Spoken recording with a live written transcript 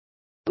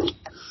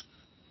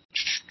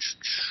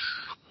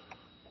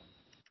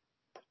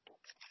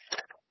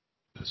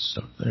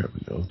So there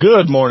we go.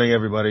 Good morning,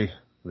 everybody.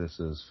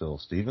 This is Phil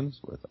Stevens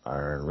with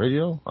Iron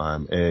Radio.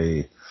 I'm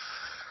a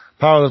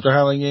powerlifter,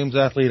 Highland Games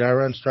athlete. I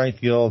run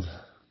Strength Guild.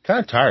 Kind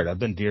of tired. I've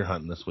been deer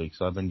hunting this week,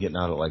 so I've been getting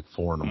out at like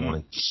 4 in the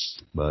morning.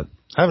 But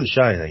I haven't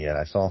shot anything yet.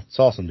 I saw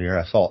some deer.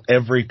 I saw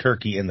every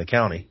turkey in the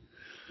county.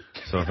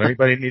 So if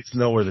anybody needs to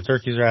know where the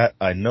turkeys are at,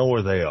 I know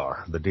where they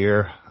are. The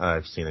deer,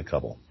 I've seen a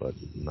couple, but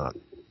not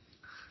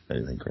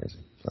anything crazy.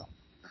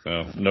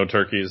 So no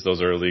turkeys.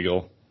 Those are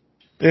illegal.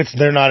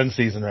 They're not in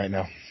season right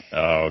now.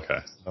 Oh, okay.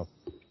 So,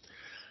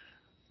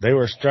 they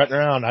were strutting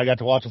around. I got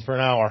to watch them for an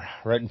hour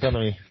right in front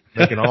of me,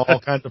 making all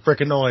kinds of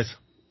freaking noise.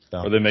 So,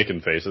 Are they making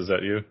faces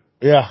at you?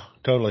 Yeah,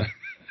 totally.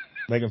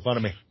 Making fun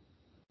of me.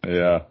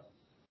 Yeah.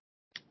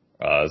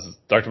 This is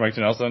Dr. Mike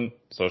T. Nelson,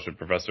 Associate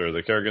Professor of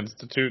the Kerrigan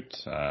Institute,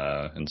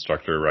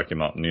 instructor at Rocky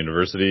Mountain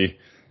University,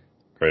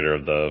 creator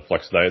of the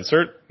Flex Diet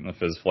Cert, the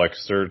Phys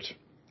Flex Cert,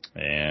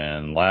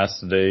 and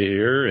last day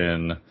here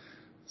in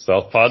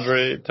South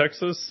Padre,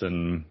 Texas,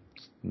 and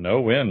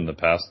no wind the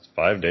past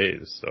 5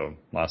 days. So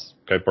last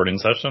kiteboarding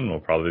session will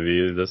probably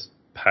be this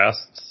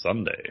past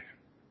Sunday.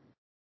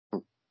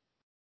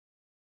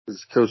 This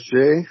is Coach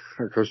Jay,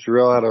 or Coach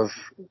Jarrell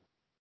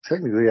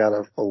technically out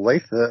of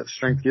Olathe at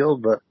Strength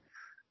Guild, but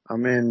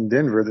I'm in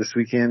Denver this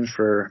weekend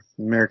for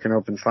American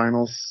Open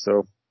Finals,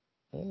 so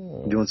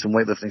doing some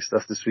weightlifting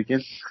stuff this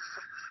weekend.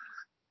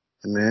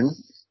 And then,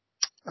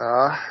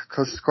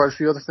 coached quite a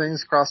few other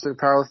things, CrossFit,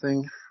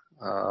 powerlifting,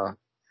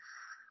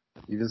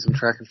 even some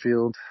track and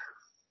field,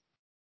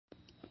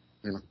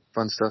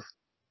 fun stuff.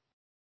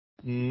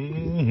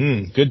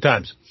 Mm-hmm. Good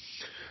times.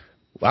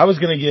 I was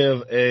going to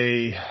give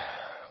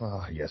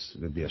I guess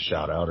it would be a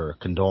shout out or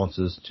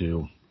condolences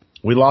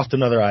we lost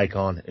another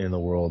icon in the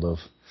world of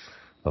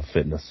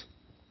fitness.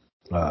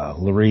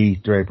 Larry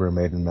Draper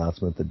made an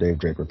announcement that Dave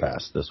Draper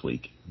passed this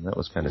week. And that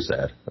was kind of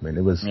sad. I mean,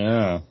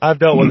 I've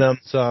dealt with them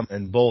some,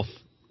 and both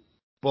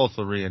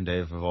Larry and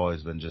Dave have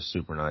always been just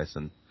super nice.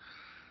 And,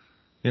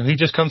 he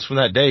just comes from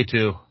that day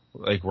too.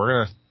 Like,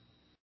 we're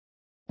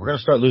going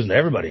to start losing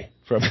everybody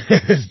from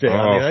his day.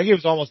 I mean, I think he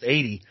was almost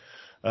 80.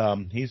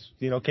 He's,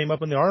 came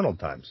up in the Arnold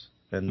times.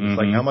 And it's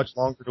like, how much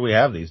longer do we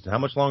have these? How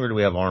much longer do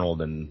we have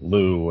Arnold and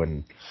Lou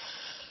and,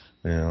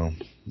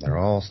 they're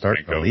all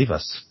starting to leave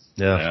us.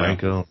 Yeah,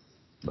 Franco.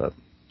 But,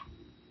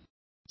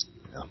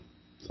 yeah.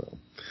 So,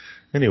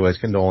 anyways,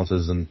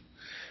 condolences, and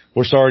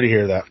we're sorry to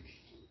hear that.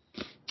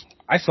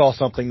 I saw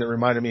something that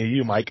reminded me of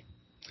you, Mike.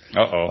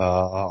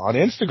 On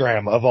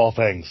Instagram, of all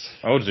things.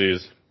 Oh,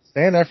 geez.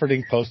 Stan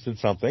Efferding posted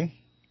something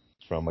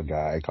from a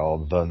guy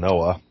called The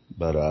Noah,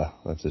 but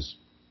that's his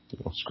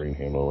screen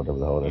handle or whatever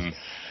the hell it is.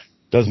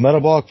 Does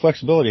metabolic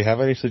flexibility have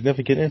any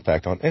significant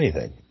impact on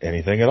anything?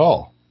 Anything at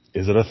all?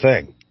 Is it a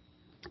thing?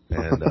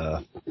 And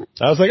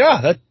I was like,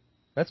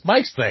 that's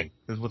Mike's thing,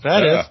 is what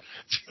that is.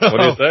 So, what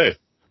do you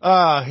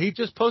say? He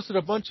just posted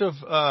a bunch of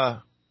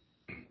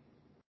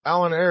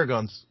Alan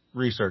Aragon's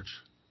research.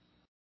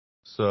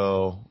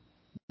 So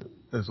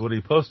that's what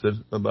he posted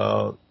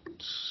about.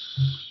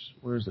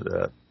 Where's it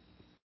at?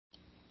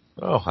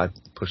 Oh, I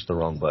pushed the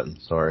wrong button.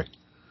 Sorry.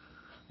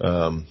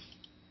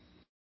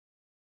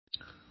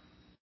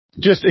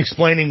 Just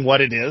explaining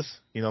what it is.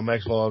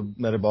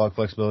 Metabolic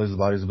flexibility is the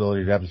body's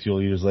ability to adapt to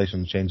fuel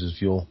utilization, changes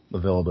fuel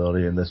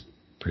availability in this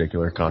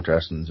particular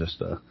contrast, and just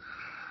a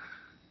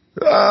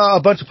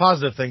bunch of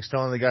positive things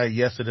telling the guy,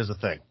 yes, it is a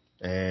thing.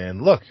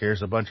 And look,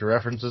 here's a bunch of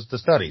references to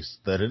studies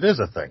that it is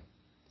a thing.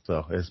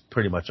 So it's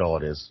pretty much all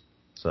it is.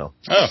 So.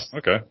 Oh,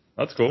 okay.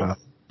 That's cool.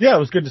 Yeah, it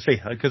was good to see,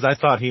 because I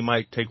thought he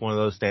might take one of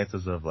those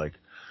stances of like,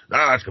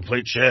 it's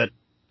complete shit.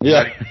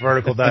 Yeah.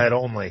 Vertical diet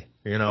only,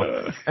 And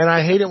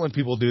I hate it when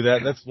people do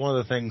that. That's one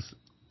of the things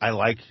I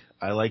like.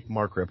 I like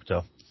Mark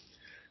Ripto.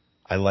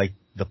 I like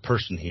the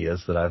person he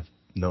is that I've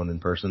known in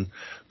person.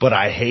 But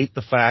I hate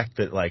the fact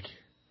that, like,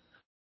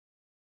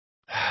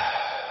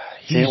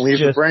 can't leave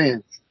the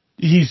brand.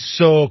 He's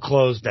so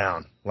closed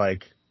down.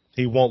 Like,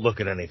 he won't look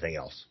at anything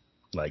else.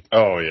 Like,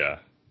 oh, yeah.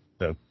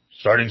 The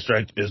starting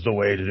strength is the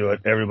way to do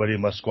it. Everybody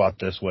must squat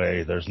this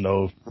way. There's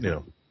no,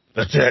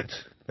 that's it.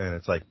 And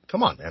it's like,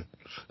 come on, man.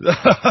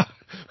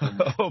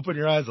 Open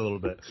your eyes a little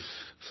bit.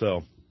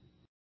 So,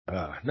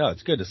 no,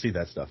 it's good to see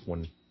that stuff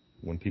when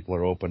people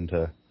are open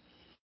to,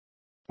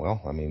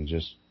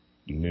 just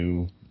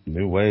new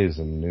ways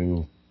and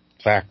new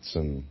facts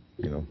and,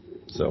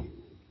 so.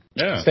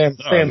 Yeah.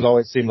 Stan's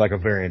always seemed like a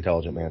very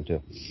intelligent man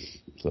too.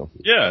 So.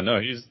 Yeah, no,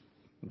 he's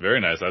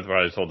very nice. I've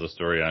probably told the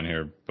story on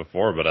here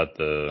before, but at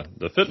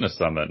the fitness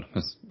summit,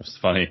 it was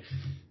funny.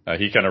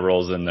 He kind of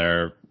rolls in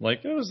there,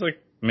 like, it was like,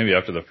 maybe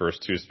after the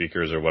first 2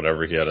 speakers or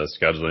whatever, he had a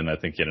scheduling. I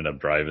think he ended up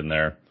driving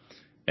there.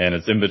 And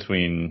it's in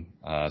between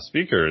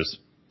speakers.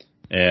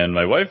 And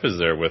my wife is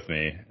there with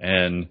me.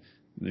 And,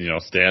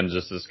 Stan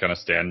just is kind of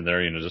standing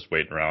there, just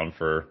waiting around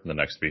for the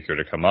next speaker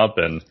to come up.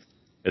 And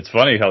it's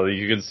funny how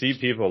you can see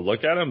people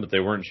look at him, but they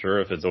weren't sure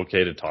if it's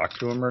okay to talk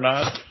to him or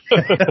not.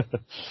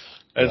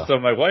 And so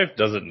my wife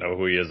doesn't know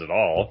who he is at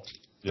all.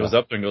 Goes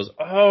up and goes,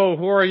 oh,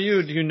 who are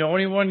you? Do you know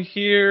anyone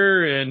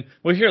here? And,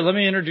 well, here, let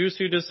me introduce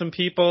you to some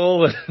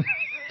people.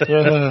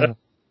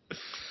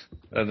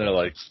 And they're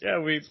like, yeah,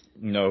 we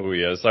know who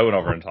he is. So I went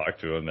over and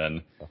talked to him,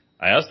 and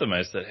I asked him,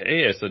 I said,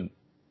 hey,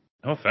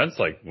 no offense,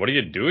 like, what are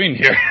you doing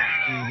here?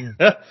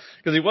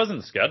 Because he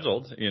wasn't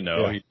scheduled,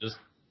 he just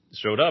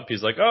showed up.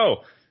 He's like, oh,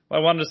 well,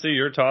 I wanted to see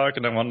your talk,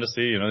 and I wanted to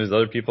see, these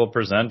other people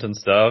present and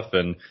stuff,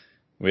 and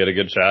we had a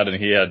good chat, and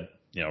he had,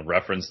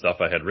 referenced stuff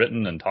I had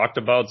written and talked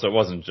about, so it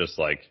wasn't just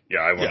like, yeah,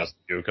 I want to see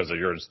you because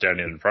you're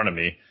standing in front of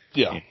me,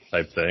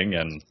 type thing,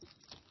 and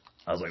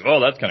I was like, oh,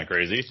 that's kind of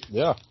crazy.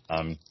 Yeah.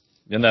 And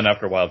then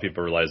after a while,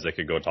 people realized they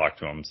could go talk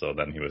to him, so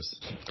then he was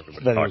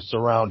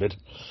surrounded.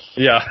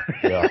 Yeah.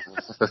 Yeah.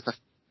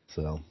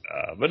 So,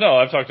 but no,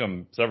 I've talked to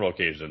him several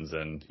occasions,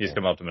 and he's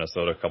come out to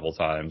Minnesota a couple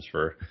times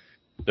for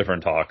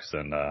different talks,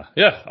 and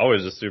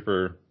always a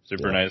super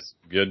nice,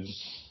 good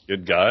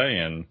guy,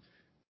 and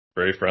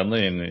very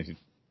friendly, and you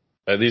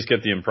at least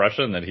get the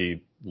impression that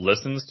he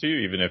listens to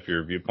you, even if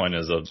your viewpoint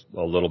is a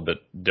little bit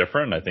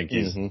different. I think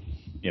he's,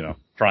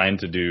 trying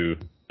to do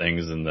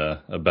things in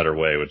a better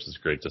way, which is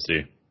great to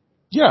see.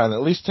 Yeah, and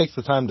at least takes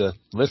the time to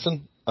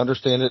listen,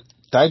 understand it,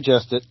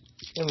 digest it,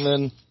 and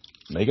then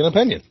make an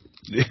opinion.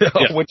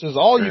 Which is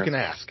all you can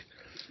ask.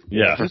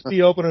 Yeah. Just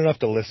be open enough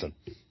to listen.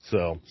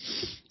 So,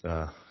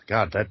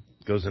 God, that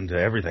goes into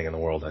everything in the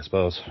world, I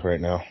suppose, right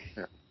now.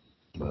 Yeah.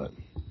 But.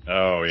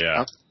 Oh,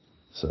 yeah.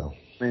 So.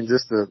 I mean,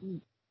 just to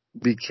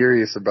be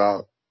curious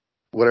about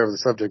whatever the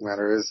subject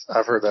matter is.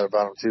 I've heard that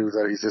about him too,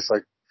 that he's just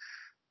like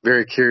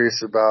very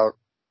curious about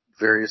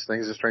various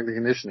things in strength and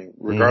conditioning,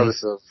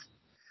 regardless of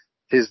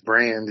his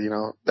brand,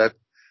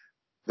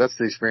 that's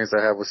the experience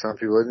I have with some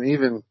people. And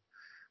even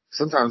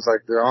sometimes,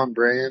 like, they're on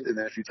brand, and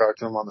then if you talk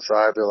to them on the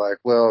side, they're like,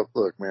 well,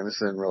 look, man,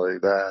 this isn't really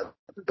that.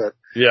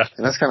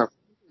 And that's kind of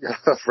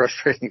a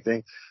frustrating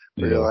thing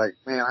where you're like,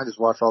 man, I just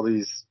watch all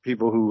these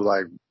people who,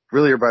 like,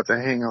 really are about to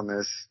hang on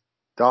this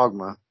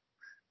dogma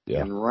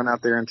and run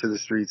out there into the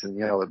streets and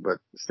yell it. But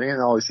Stan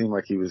always seemed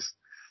like he was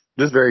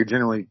just very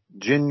genuinely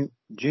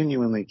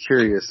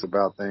curious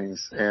about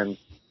things. And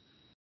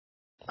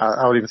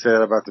I would even say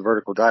that about the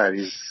vertical diet.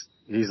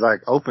 He's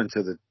like open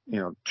to the,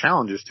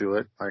 challenges to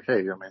it. Like,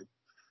 hey,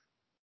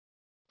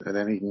 and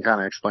then he can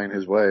kind of explain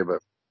his way, but.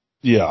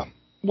 Yeah.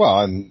 Well,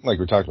 and like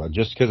we talked about,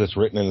 just because it's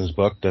written in his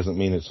book doesn't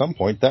mean at some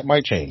point that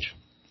might change.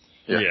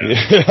 Yeah.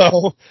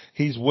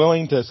 He's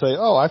willing to say,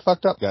 oh, I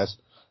fucked up, guys.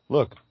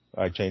 Look,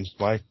 I changed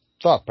my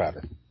thought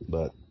pattern,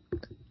 but,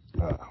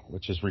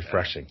 which is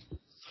refreshing.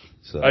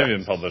 So I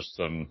even published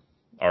some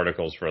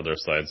articles for other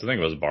sites. I think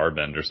it was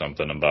Barbend or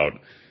something about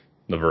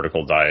the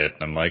vertical diet.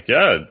 And I'm like,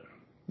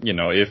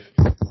 if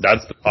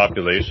that's the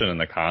population and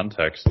the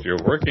context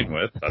you're working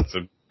with, that's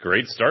a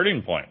great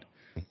starting point.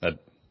 That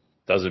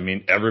doesn't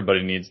mean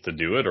everybody needs to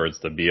do it or it's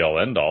the be all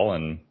end all.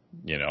 And,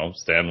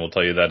 Stan will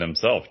tell you that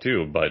himself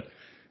too. But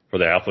for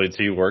the athletes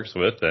he works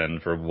with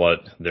and for what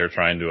they're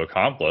trying to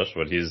accomplish,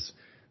 what he's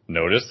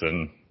noticed,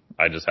 and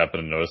I just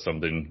happen to notice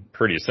something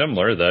pretty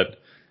similar that,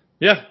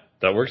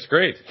 that works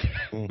great.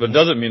 But it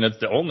doesn't mean it's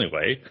the only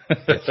way.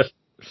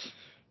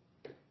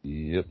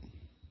 Yep.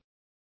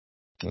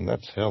 And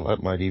that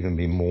might even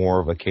be more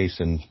of a case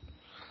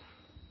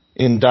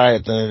in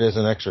diet than it is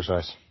in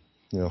exercise.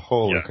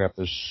 Holy crap,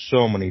 there's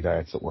so many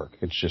diets that work.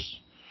 It's just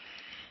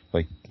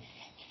like,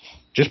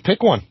 just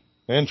pick one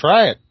and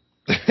try it.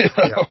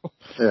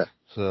 Yeah.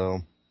 So,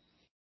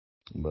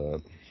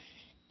 but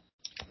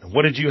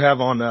what did you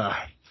have on,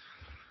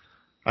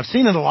 I've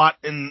seen it a lot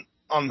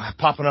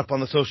popping up on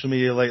the social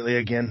media lately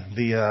again,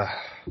 the,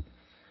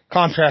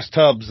 contrast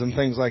tubs and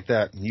things like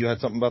that. You had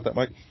something about that,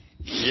 Mike?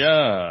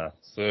 Yeah.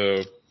 So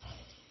this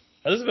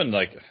has been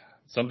like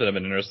something I've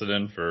been interested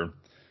in for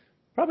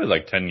probably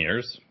like 10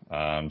 years.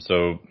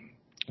 So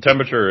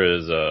temperature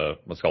is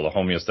what's called a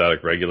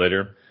homeostatic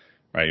regulator,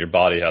 right? Your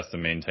body has to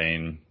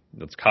maintain,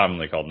 it's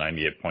commonly called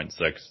 98.6.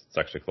 It's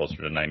actually closer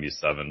to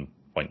 97.7,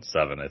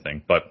 I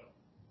think, but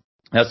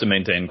it has to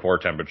maintain core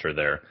temperature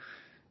there.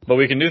 But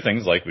we can do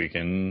things like we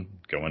can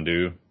go and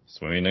do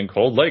swimming in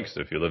cold lakes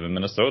if you live in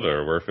Minnesota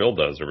or where Phil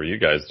does or where you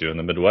guys do in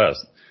the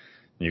Midwest.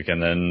 You can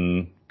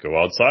then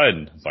go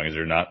outside as long as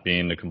you're not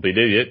being a complete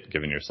idiot,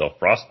 giving yourself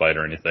frostbite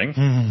or anything.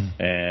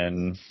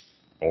 And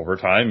over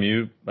time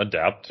you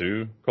adapt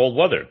to cold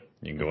weather.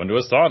 You can go into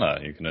a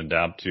sauna. You can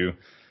adapt to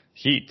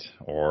heat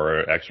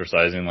or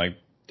exercising like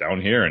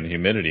down here in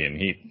humidity and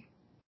heat.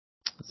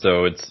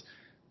 So it's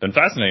been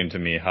fascinating to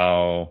me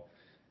how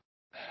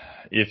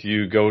if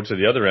you go to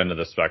the other end of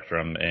the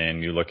spectrum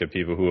and you look at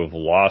people who have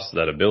lost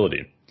that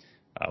ability,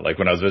 like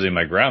when I was visiting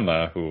my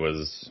grandma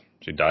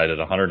she died at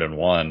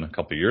 101 a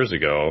couple of years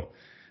ago,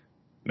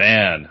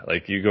 man,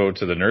 like you go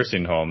to the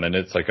nursing home and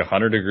it's like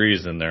 100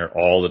 degrees in there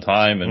all the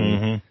time.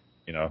 And,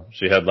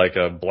 she had like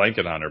a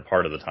blanket on her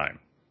part of the time.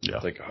 Yeah.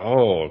 It's like,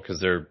 cause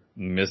they're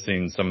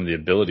missing some of the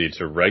ability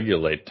to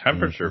regulate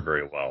temperature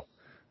very well.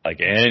 Like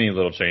any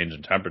little change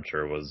in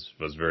temperature was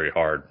very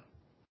hard.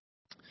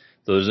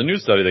 So there's a new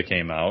study that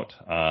came out,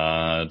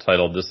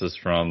 titled, this is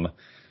from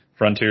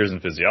Frontiers in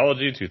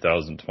Physiology,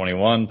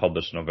 2021,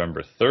 published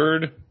November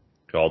 3rd,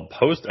 called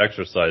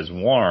Post-Exercise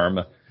Warm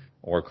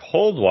or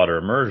Cold Water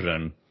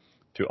Immersion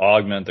to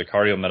augment the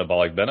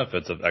cardiometabolic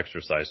benefits of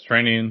exercise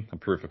training, a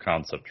proof of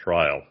concept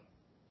trial.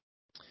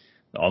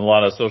 On a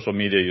lot of social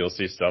media, you'll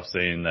see stuff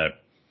saying that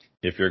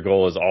if your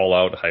goal is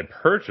all-out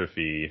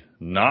hypertrophy,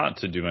 not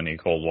to do any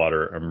cold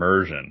water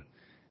immersion.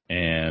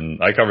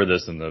 And I covered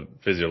this in the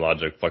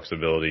physiologic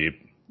flexibility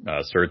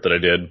cert that I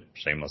did.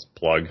 Shameless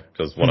plug,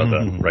 because one of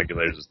the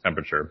regulators is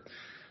temperature.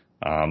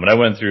 And I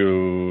went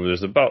through,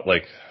 there's about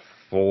like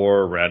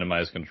 4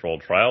 randomized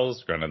controlled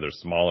trials. Granted, they're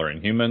smaller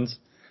in humans.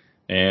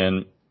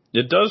 And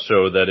it does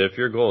show that if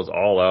your goal is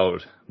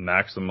all-out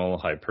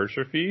maximal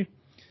hypertrophy,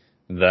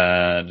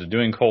 that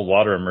doing cold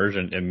water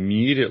immersion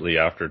immediately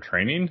after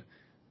training,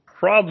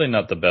 probably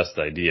not the best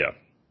idea.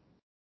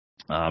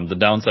 The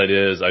downside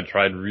is I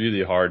tried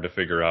really hard to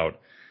figure out,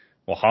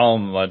 well, how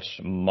much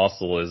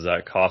muscle is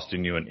that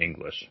costing you in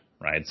English,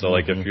 right? So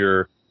like if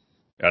you're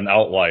an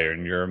outlier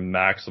and your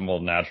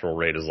maximal natural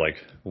rate is like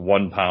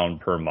 1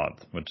 pound per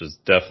month, which is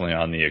definitely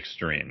on the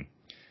extreme.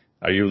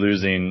 Are you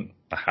losing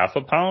a half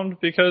a pound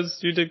because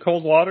you did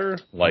cold water,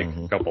 like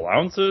a couple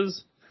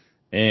ounces?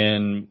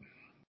 And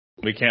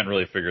we can't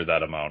really figure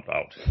that amount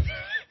out.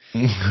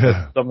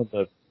 Some of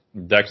the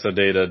DEXA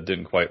data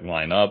didn't quite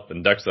line up,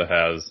 and DEXA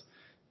has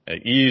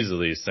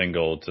easily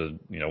single to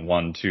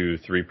 1, 2,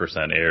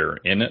 3% error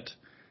in it.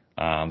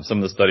 Some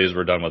of the studies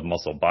were done with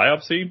muscle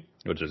biopsy,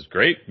 which is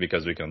great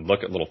because we can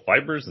look at little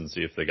fibers and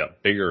see if they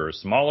got bigger or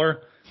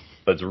smaller.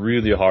 But it's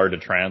really hard to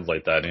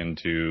translate that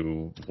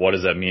into what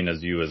does that mean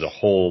as you as a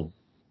whole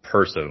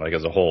person, like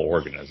as a whole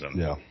organism.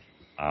 Yeah.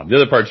 The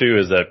other part too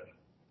is that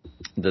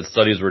the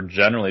studies were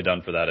generally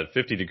done for that at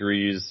 50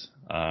 degrees,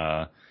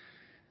 at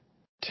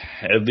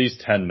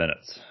least 10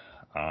 minutes.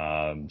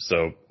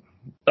 So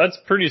that's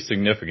pretty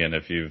significant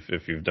if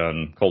you've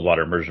done cold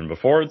water immersion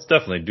before. It's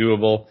definitely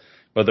doable,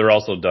 but they're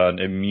also done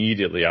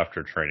immediately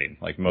after training.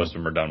 Like most of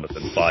them are done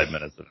within 5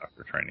 minutes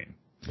after training.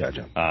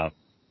 Gotcha.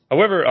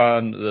 However,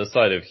 on the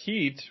side of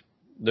heat,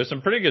 there's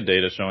some pretty good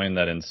data showing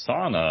that in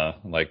sauna,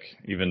 like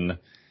even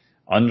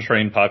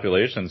untrained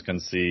populations can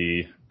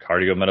see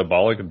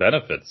cardiometabolic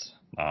benefits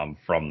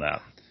from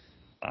that.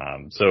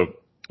 So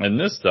in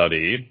this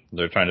study,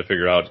 they're trying to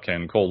figure out,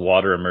 can cold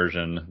water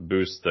immersion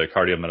boost the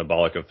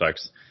cardiometabolic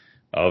effects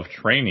of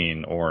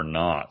training or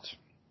not?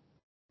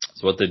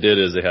 So what they did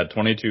is they had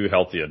 22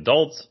 healthy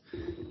adults,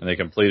 and they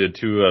completed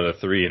 2 out of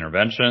 3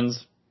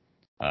 interventions.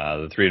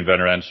 The 3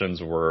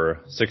 interventions were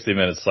 60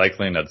 minutes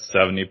cycling at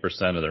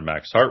 70% of their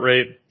max heart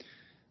rate,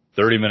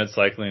 30 minutes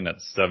cycling at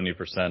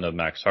 70% of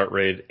max heart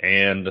rate,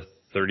 and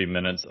 30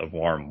 minutes of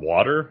warm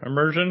water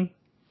immersion.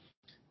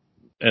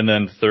 And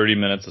then 30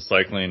 minutes of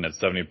cycling at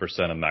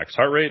 70% of max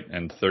heart rate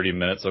and 30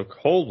 minutes of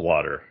cold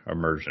water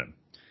immersion.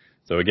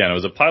 So again, it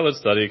was a pilot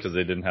study because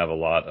they didn't have a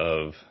lot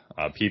of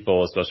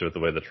people, especially with the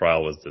way the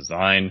trial was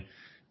designed.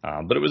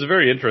 But it was a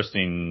very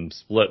interesting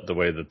split the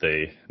way that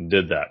they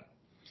did that.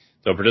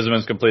 So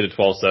participants completed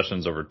 12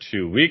 sessions over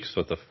 2 weeks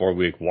with a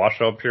 4-week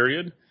washout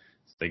period.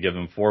 So they give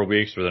them 4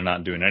 weeks where they're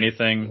not doing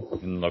anything,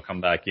 and they'll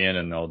come back in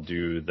and they'll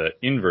do the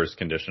inverse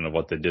condition of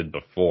what they did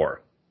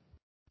before.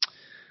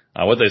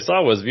 What they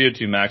saw was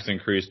VO2 max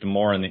increased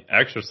more in the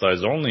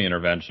exercise-only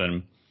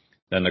intervention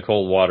than the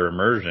cold water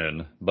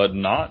immersion, but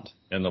not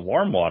in the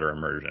warm water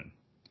immersion,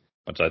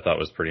 which I thought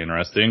was pretty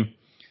interesting.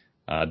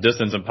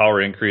 Distance and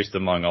power increased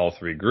among all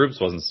 3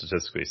 groups, wasn't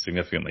statistically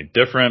significantly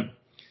different.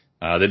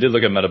 They did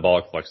look at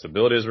metabolic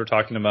flexibility, as we're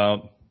talking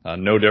about.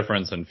 No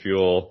difference in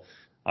fuel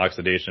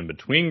oxidation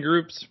between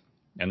groups.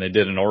 And they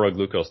did an oral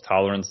glucose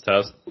tolerance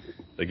test.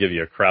 They give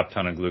you a crap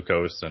ton of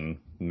glucose and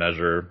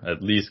measure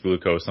at least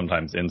glucose,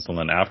 sometimes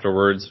insulin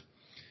afterwards.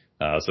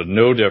 So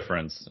no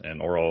difference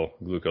in oral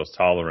glucose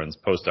tolerance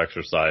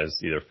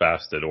post-exercise, either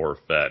fasted or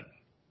fed.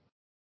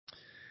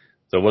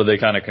 So what do they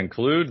kind of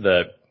conclude?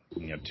 That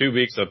 2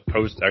 weeks of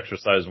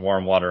post-exercise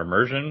warm water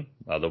immersion,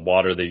 the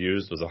water they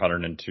used was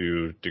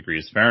 102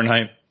 degrees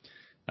Fahrenheit,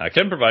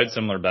 can provide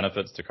similar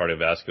benefits to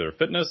cardiovascular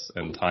fitness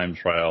and time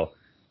trial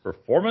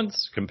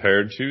performance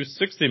compared to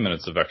 60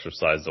 minutes of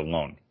exercise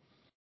alone.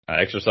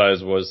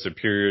 Exercise was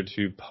superior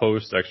to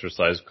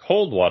post-exercise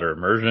cold water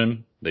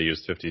immersion. They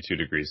used 52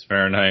 degrees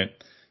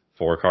Fahrenheit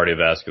for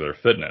cardiovascular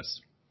fitness.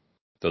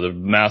 So the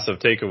massive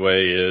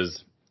takeaway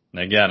is,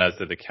 and again, I'd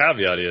say the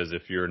caveat is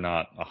if you're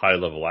not a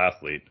high-level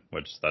athlete,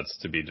 which that's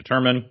to be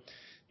determined,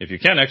 if you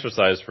can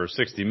exercise for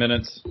 60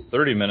 minutes,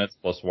 30 minutes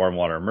plus warm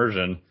water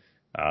immersion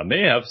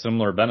may have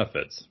similar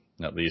benefits,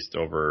 at least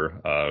over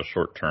a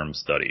short-term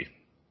study.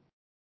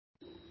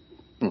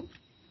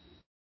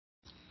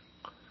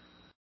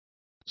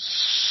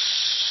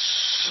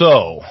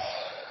 So,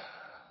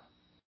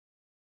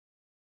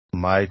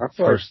 my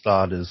first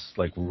thought is,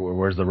 like,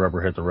 where's the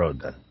rubber hit the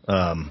road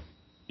then?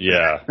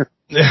 Yeah.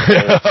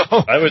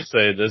 I would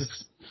say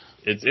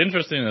it's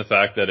interesting in the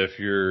fact that if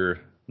you're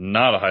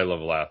not a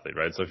high-level athlete,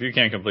 right? So if you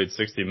can't complete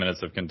 60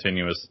 minutes of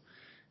continuous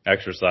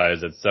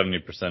exercise at 70%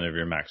 of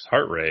your max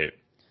heart rate,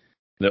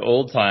 the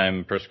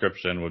old-time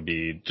prescription would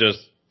be just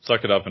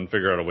suck it up and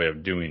figure out a way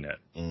of doing it.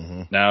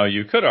 Mm-hmm. Now,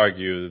 you could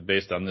argue,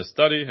 based on this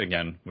study,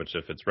 again, which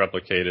if it's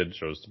replicated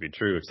shows to be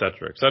true, et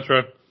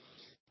cetera,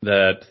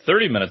 that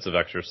 30 minutes of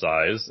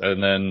exercise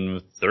and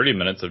then 30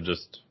 minutes of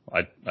just,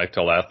 I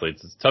tell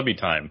athletes, it's tubby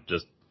time.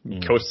 Just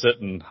go sit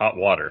in hot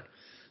water,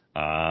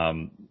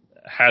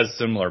 has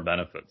similar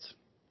benefits.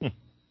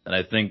 And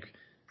I think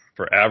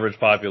for average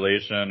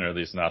population, or at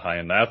least not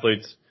high-end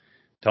athletes,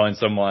 telling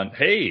someone,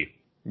 hey,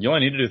 you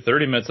only need to do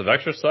 30 minutes of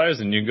exercise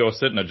and you can go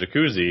sit in a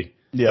jacuzzi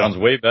sounds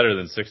way better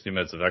than 60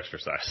 minutes of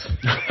exercise.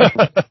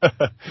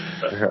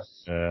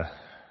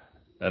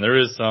 And there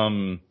is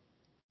some,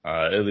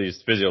 at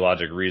least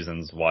physiologic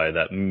reasons why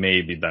that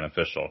may be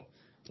beneficial.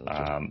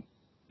 And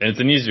it's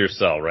an easier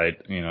sell, right?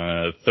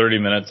 30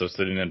 minutes of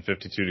sitting in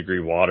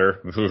 52-degree water.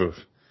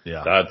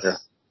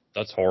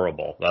 That's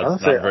horrible.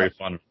 That's not very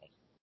fun.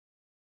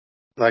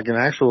 Like an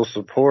actual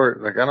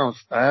support,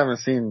 I haven't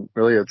seen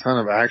really a ton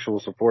of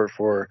actual support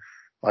for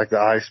like the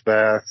ice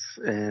baths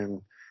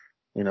and,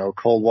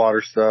 cold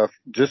water stuff,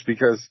 just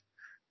because,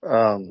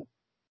 most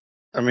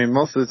of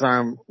the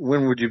time,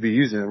 when would you be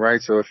using it,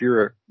 right? So if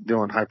you're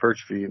doing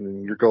hypertrophy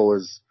and your goal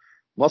is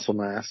muscle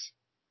mass,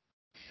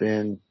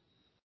 then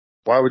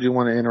why would you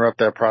want to interrupt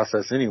that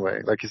process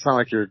anyway? Like, it's not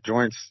like your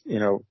joints,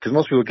 cause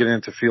most people get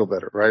in to feel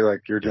better, right?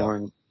 Like you're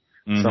doing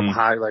some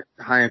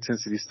high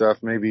intensity stuff.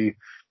 Maybe,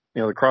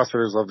 the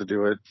CrossFitters love to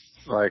do it,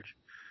 but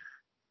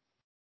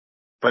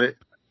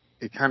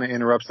it kind of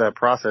interrupts that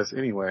process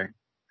anyway.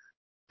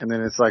 And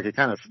then it's like,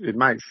 it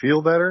might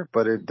feel better,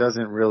 but it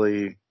doesn't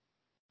really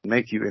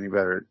make you any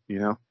better,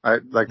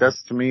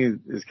 that's to me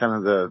is kind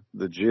of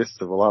the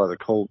gist of a lot of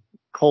the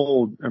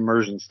cold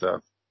immersion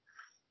stuff.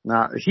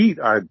 Now heat,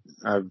 I've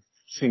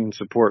seen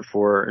support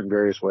for in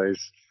various ways,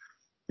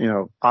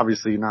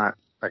 obviously not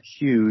like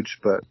huge,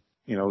 but,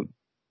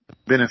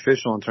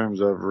 beneficial in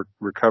terms of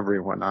recovery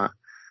and whatnot.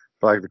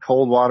 But like the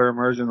cold water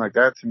immersion, like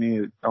that to me,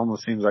 it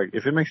almost seems like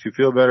if it makes you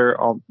feel better,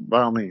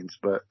 by all means,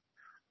 but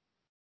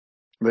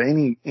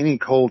any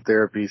cold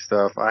therapy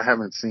stuff, I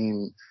haven't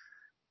seen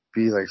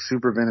be like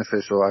super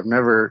beneficial. I've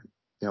never,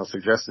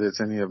 suggested it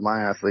to any of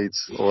my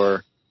athletes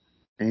or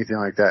anything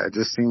like that. It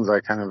just seems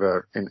like kind of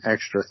an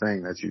extra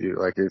thing that you do.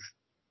 Like if,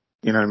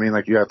 you know what I mean?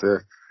 Like you have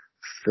to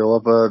fill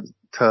up a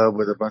tub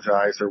with a bunch of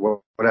ice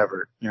or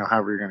whatever,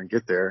 however you're going to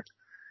get there.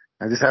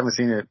 I just haven't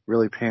seen it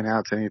really pan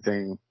out to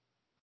anything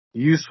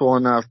useful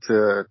enough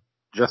to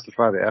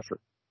justify the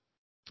effort.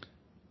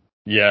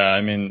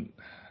 Yeah,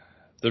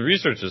 the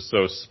research is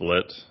so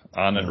split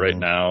on it right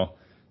now.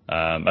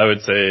 I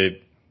would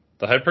say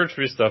the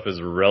hypertrophy stuff is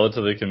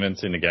relatively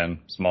convincing. Again,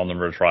 small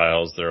number of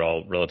trials. They're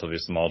all relatively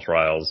small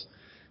trials.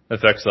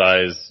 Effect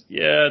size,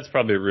 it's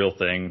probably a real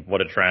thing.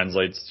 What it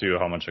translates to,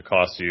 how much it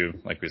costs you,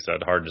 like we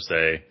said, hard to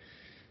say.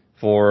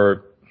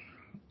 For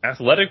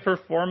athletic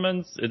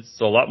performance, it's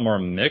a lot more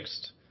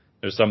mixed.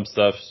 There's some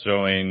stuff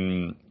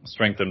showing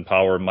strength and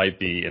power might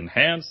be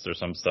enhanced. There's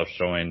some stuff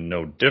showing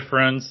no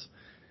difference.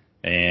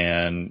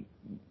 And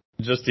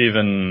just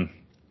even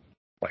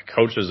like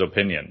coach's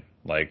opinion.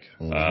 Like,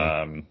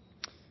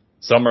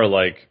 some are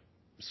like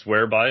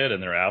swear by it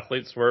and their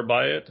athletes swear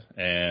by it.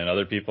 And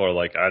other people are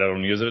like, I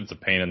don't use it. It's a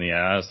pain in the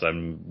ass.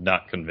 I'm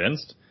not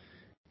convinced.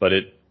 But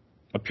it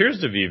appears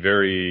to be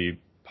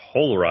very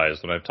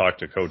polarized when I've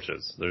talked to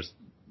coaches. There's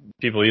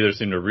people either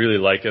seem to really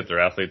like it, their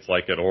athletes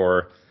like it,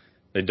 or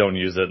they don't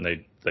use it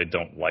and they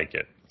don't like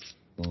it.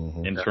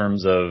 In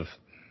terms of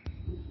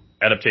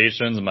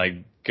adaptations,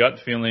 my gut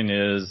feeling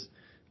is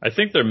I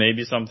think there may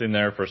be something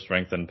there for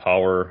strength and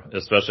power,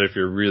 especially if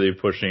you're really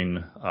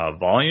pushing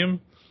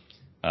volume.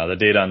 The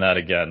data on that,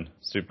 again,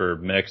 super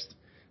mixed,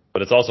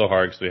 but it's also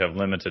hard because we have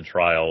limited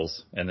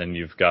trials, and then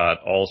you've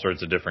got all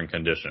sorts of different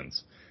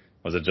conditions.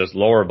 Was it just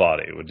lower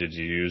body? Did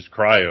you use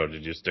cryo?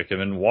 Did you stick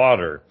him in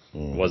water?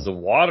 Was the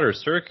water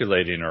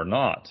circulating or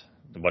not?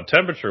 What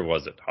temperature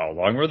was it? How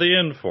long were they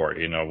in for?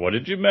 What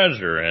did you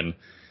measure? And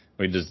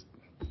we just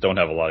don't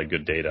have a lot of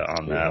good data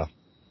on that.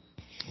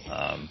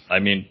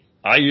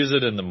 I use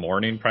it in the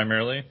morning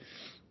primarily.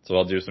 So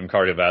I'll do some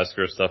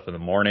cardiovascular stuff in the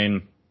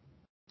morning.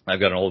 I've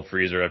got an old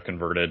freezer I've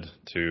converted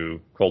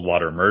to cold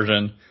water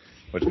immersion,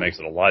 which makes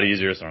it a lot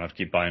easier so I don't have to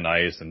keep buying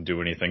ice and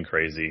do anything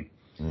crazy.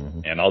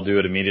 And I'll do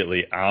it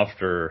immediately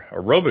after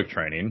aerobic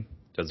training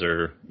because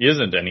there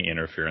isn't any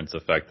interference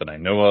effect that I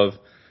know of.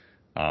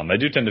 I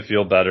do tend to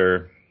feel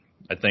better.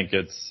 I think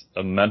it's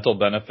a mental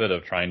benefit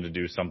of trying to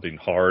do something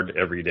hard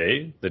every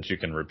day that you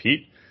can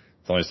repeat.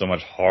 It's only so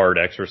much hard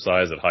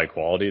exercise at high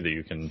quality that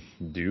you can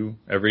do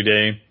every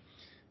day.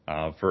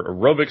 For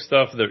aerobic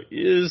stuff, there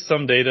is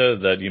some data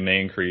that you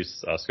may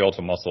increase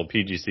skeletal muscle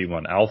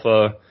PGC1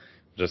 alpha,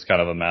 which is kind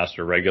of a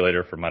master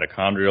regulator for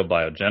mitochondrial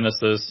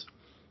biogenesis.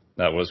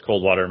 That was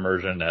cold water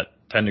immersion at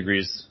 10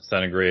 degrees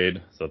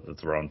centigrade, so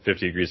that's around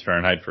 50 degrees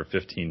Fahrenheit for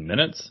 15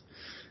 minutes.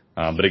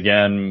 But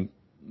again,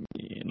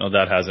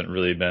 that hasn't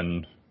really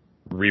been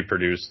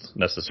reproduced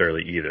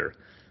necessarily either.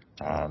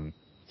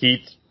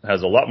 Heat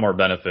has a lot more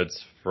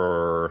benefits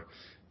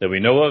that we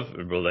know of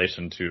in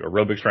relation to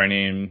aerobic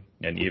training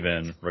and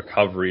even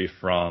recovery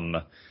from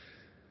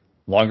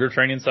longer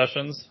training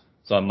sessions.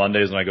 So on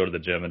Mondays when I go to the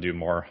gym and do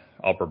more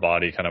upper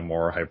body, kind of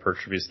more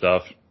hypertrophy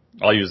stuff,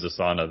 I'll use the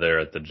sauna there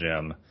at the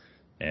gym.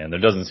 and there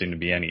doesn't seem to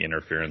be any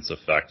interference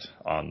effect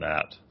on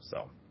that.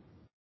 So,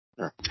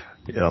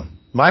 yeah.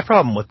 My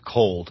problem with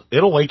cold,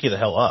 it'll wake you the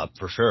hell up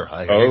for sure.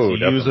 You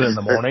use it in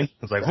the morning.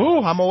 It's like,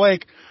 whoo, I'm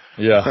awake.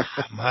 Yeah.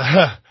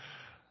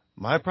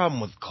 My problem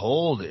with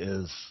cold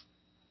is,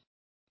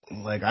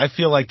 like, I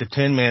feel like the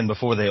Tin Man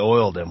before they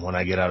oiled him when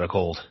I get out of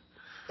cold.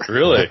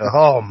 Really?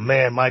 Oh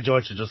man, my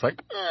joints are just like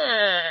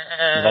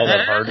with all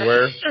that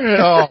hardware.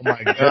 Oh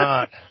my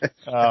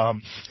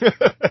god.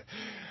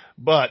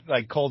 But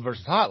like cold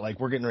versus hot, like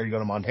we're getting ready to go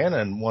to Montana,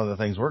 and one of the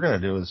things we're going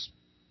to do is,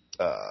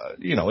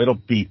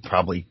 it'll be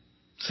probably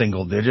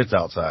single digits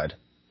outside.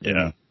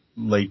 Yeah.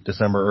 In late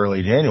December,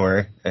 early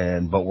January,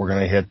 but we're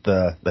going to hit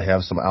they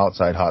have some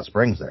outside hot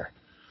springs there.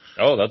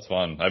 Oh, that's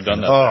fun. I've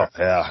done that. Oh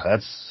there. Yeah,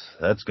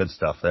 that's good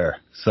stuff there.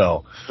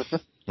 So,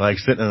 like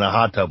sitting in a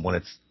hot tub when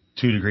it's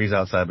 2 degrees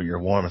outside, but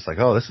you're warm. It's like,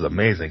 oh, this is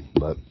amazing.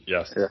 But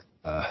yes,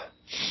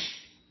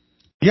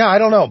 yeah, I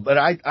don't know, but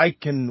I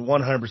can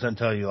 100%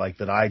 tell you like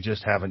that. I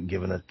just haven't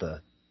given it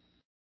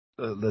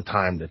the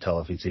time to tell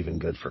if it's even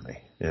good for me.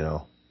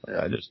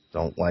 I just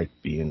don't like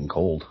being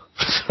cold.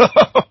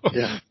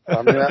 Yeah,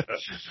 I mean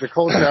the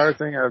cold shower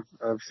thing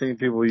I've seen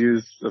people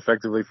use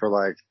effectively for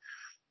like,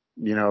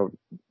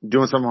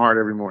 doing something hard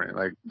every morning,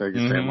 like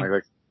you're saying,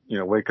 like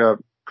wake up,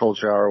 cold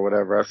shower, or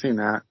whatever. I've seen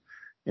that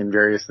in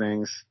various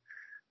things.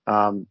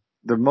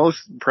 The most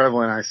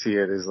prevalent I see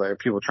it is like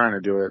people trying to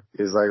do it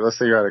is like, let's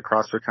say you're at a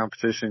CrossFit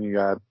competition, you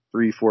got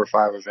 3, 4,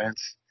 5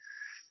 events,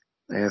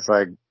 and it's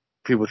like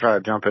people try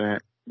to jump in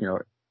it,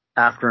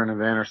 after an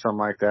event or something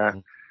like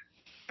that.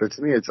 But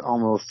to me, it's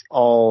almost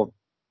all,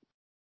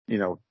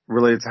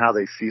 related to how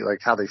they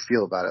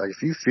feel about it. Like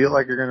if you feel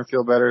like you're going to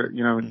feel better,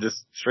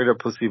 just straight up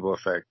placebo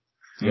effect.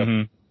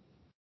 Mm-hmm.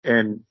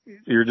 And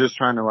you're just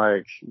trying to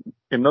like,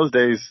 in those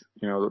days,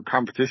 the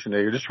competition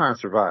day, you're just trying to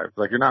survive.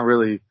 Like you're not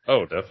really.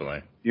 Oh,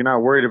 definitely. You're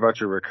not worried about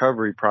your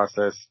recovery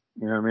process.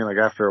 You know what I mean? Like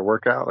after a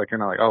workout, like you're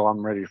not like, oh,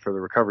 I'm ready for the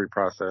recovery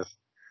process.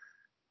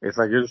 It's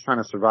like you're just trying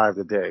to survive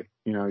the day.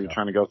 You're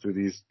trying to go through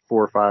these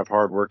 4 or 5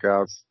 hard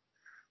workouts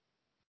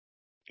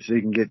so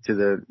you can get to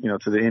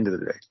the end of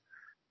the day.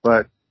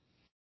 But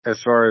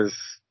as far as,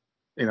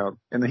 and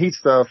the heat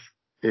stuff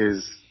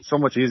is so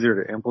much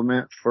easier to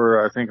implement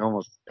for, I think,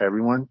 almost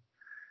everyone.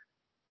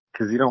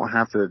 Cause you don't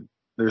have to,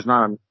 there's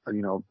not,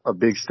 a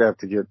big step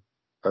to get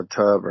a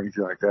tub or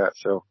anything like that.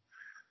 So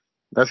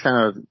that's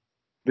kind of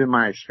been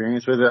my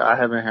experience with it. I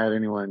haven't had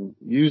anyone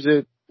use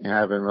it, and I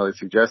haven't really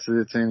suggested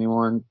it to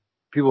anyone.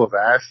 People have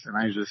asked, and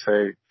I usually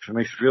say, if it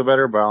makes you feel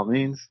better, by all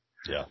means.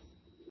 Yeah.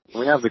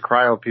 When we have the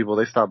cryo people,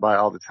 they stop by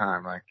all the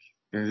time. Like,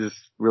 it just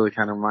really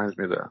kind of reminds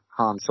me of the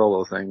Han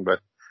Solo thing, but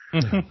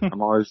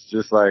I'm always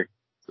just like,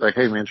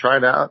 hey man, try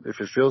it out. If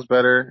it feels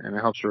better and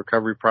it helps your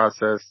recovery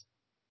process.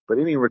 But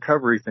any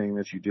recovery thing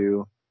that you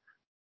do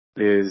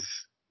is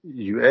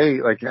you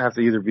have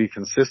to either be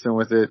consistent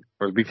with it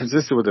or be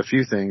consistent with a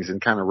few things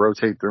and kind of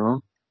rotate through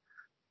them.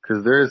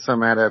 Cause there is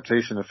some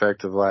adaptation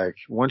effect of like,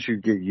 once you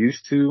get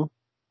used to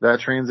that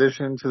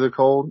transition to the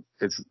cold,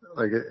 it's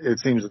like, it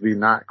seems to be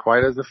not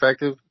quite as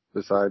effective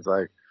besides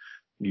like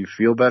you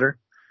feel better.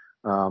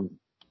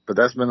 But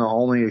that's been the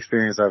only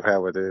experience I've had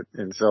with it.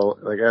 And so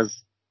like,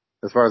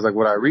 as far as like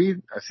what I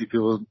read, I see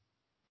people,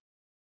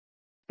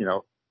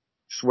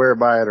 swear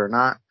by it or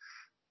not,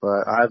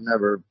 but I've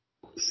never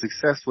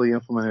successfully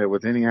implemented it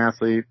with any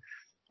athlete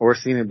or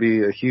seen it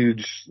be a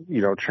huge,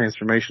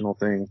 transformational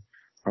thing.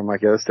 I'm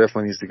like, yeah, this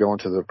definitely needs to go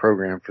into the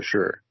program for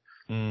sure.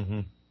 Mm-hmm.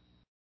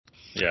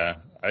 Yeah.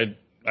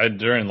 I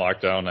during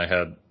lockdown, I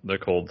had the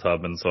cold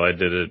tub, and so I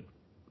did it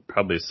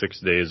probably 6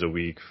 days a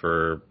week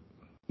for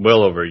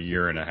well over a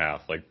year and a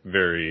half, like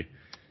very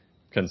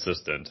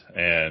consistent.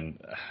 And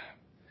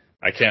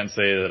I can't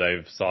say that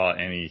I've saw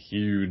any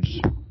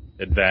huge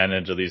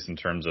advantage, at least in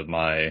terms of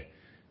my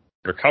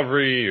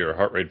recovery or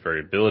heart rate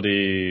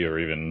variability or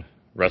even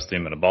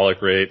resting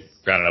metabolic rate.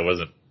 Granted, I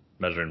wasn't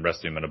measuring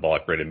resting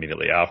metabolic rate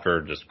immediately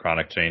after, just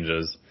chronic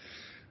changes.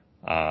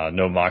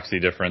 No Moxie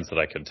difference that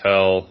I could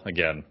tell.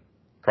 Again,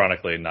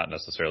 chronically, not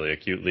necessarily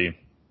acutely.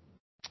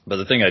 But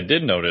the thing I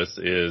did notice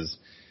is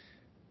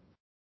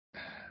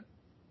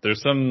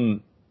there's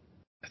some,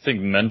 I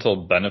think, mental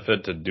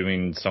benefit to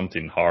doing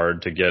something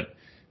hard to get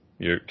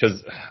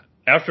because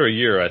after a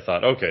year I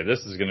thought, okay, this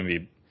is going to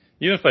be,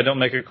 even if I don't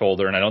make it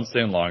colder and I don't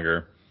stay in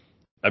longer,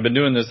 I've been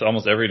doing this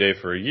almost every day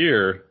for a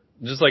year,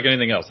 just like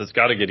anything else. It's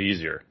got to get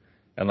easier.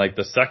 And like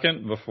the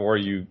second before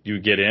you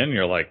get in,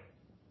 you're like,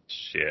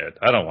 shit,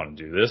 I don't want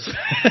to do this.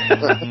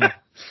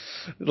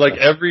 Like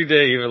every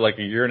day, even like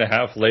a year and a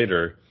half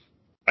later,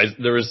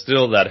 there was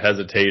still that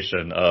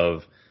hesitation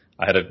of,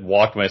 I had to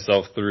walk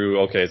myself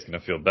through, okay, it's going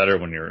to feel better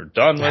when you're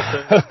done with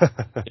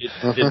it.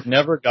 It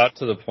never got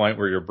to the point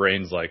where your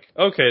brain's like,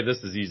 okay, this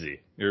is easy.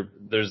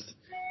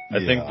 I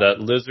think that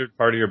lizard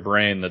part of your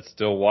brain that's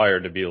still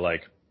wired to be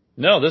like,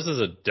 no, this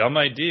is a dumb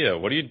idea.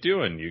 What are you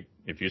doing?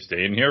 If you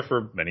stay in here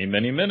for many,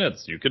 many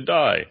minutes, you could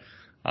die.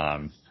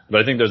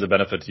 But I think there's a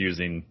benefit to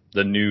using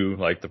the new,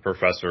 like the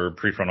professor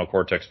prefrontal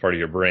cortex part of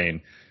your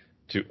brain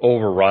to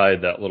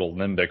override that little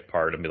limbic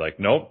part and be like,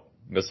 nope,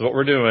 this is what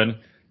we're doing.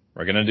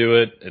 We're going to do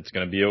it. It's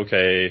going to be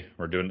okay.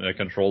 We're doing it in a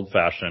controlled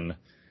fashion.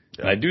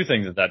 And I do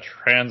think that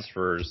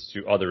transfers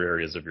to other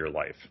areas of your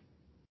life.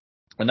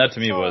 And that to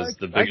me was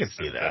the biggest. I can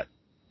see that.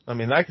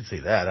 I can see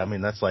that.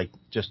 That's like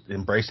just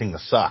embracing the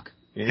suck.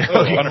 You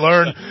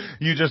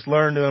just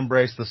learn to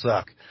embrace the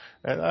suck.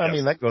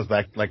 And that goes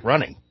back like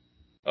running.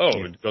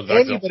 It goes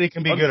back anybody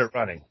can be good at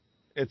running.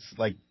 It's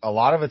like a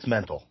lot of it's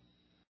mental.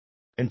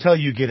 Until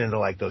you get into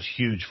like those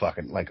huge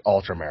fucking like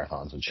ultra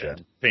marathons and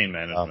shit. Pain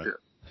management.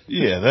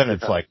 Then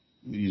it's like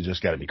you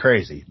just got to be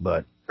crazy.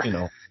 But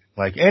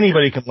like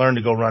anybody can learn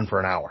to go run for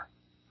an hour.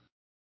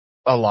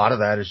 A lot of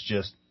that is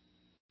just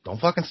don't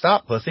fucking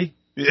stop, pussy.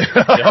 So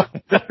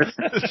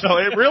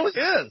it really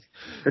is.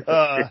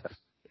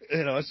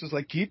 It's just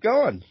like keep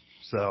going.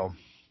 So,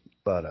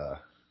 but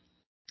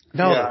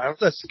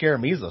that scare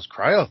me is those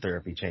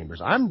cryotherapy chambers.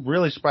 I'm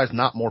really surprised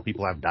not more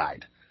people have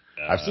died.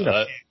 I've seen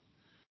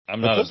I'm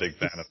not a big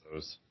fan of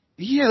those.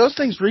 Yeah, those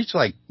things reach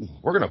like,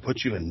 we're going to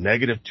put you in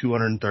negative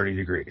 230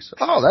 degrees.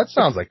 Oh, that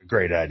sounds like a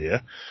great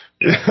idea.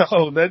 Yeah.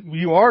 That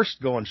you are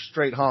going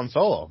straight Han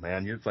Solo,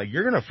 man. It's like,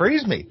 you're going to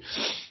freeze me.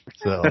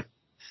 So.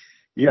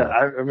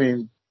 Yeah,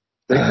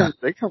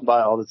 they come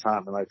by all the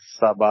time and like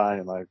stop by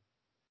and like,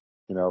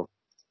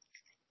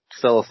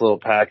 sell us little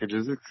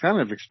packages. It's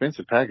kind of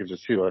expensive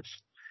packages too.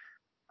 It's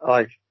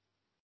like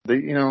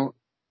look,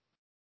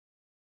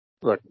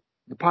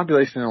 the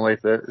population in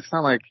Olathe, it's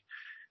not like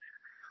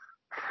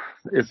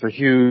it's a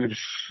huge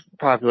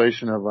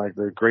population of like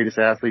the greatest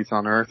athletes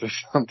on earth or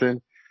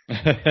something.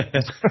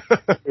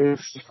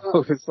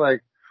 It's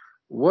like,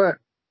 what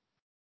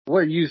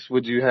use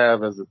would you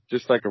have as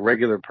just like a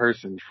regular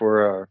person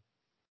for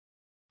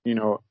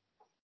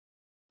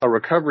a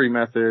recovery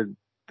method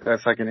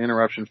that's like an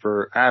interruption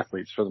for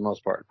athletes for the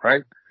most part,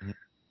 right? Mm-hmm.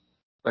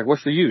 Like,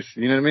 what's the use?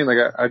 You know what I mean? Like,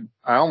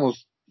 I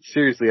almost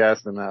seriously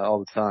ask them that all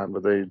the time,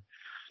 but they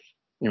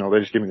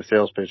just give me the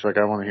sales pitch. Like,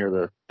 I want to hear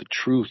the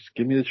truth.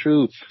 Give me the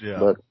truth. Yeah.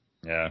 But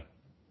yeah,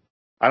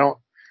 I don't,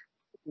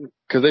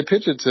 cause they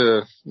pitch it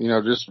to,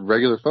 just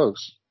regular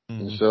folks.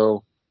 Mm-hmm. And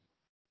so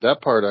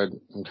that part,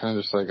 I'm kind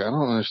of just like, I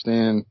don't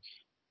understand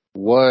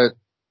why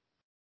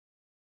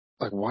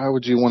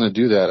would you want to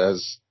do that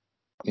as,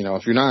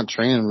 if you're not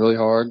training really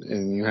hard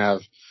and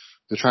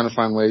they're trying to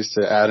find ways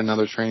to add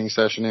another training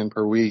session in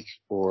per week,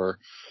 or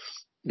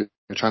you're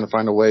trying to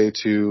find a way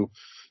to,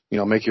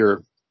 make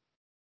your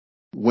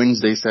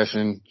Wednesday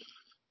session,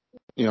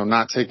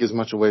 not take as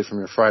much away from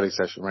your Friday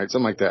session, right?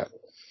 Something like that.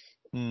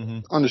 Mm-hmm.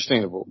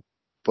 Understandable.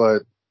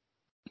 But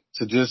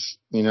to just,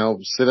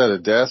 sit at a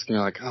desk and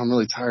you're like, I'm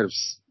really tired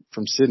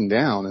from sitting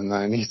down and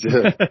I need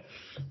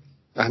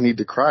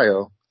to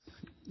cryo.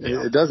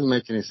 Yeah. It doesn't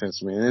make any sense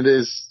to me. And it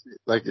is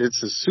like,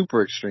 it's a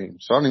super extreme.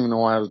 So I don't even know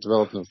why it was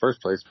developed in the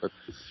first place, but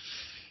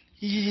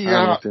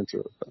I looked into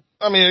it. But.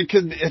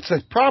 It's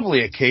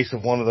probably a case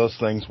of one of those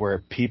things where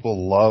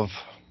people love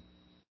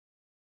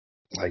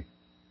like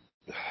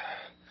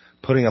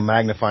putting a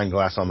magnifying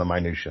glass on the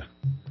minutia.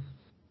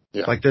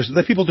 Yeah. Like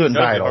the people do it in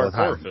diet all the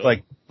time.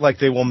 Like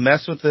they will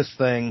mess with this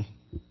thing.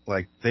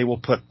 Like they will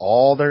put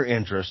all their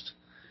interest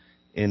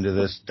into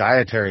this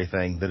dietary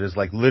thing that is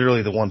like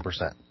literally the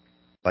 1%.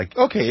 Like,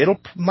 okay,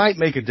 might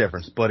make a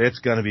difference, but it's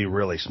going to be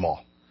really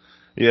small,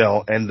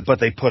 but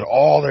they put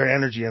all their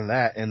energy in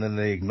that and then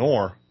they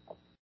ignore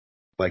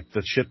like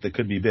the shit that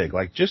could be big.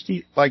 Like just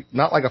eat, like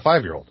not like a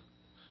 5-year-old,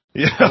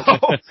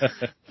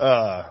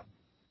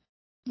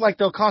 like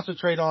they'll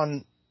concentrate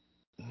on,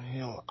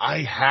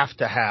 I have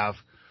to have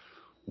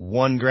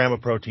 1 gram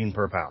of protein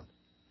per pound,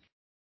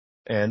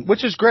 and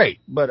which is great.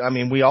 But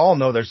we all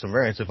know there's some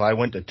variance. If I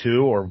went to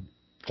 2 or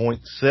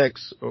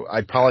 0.6,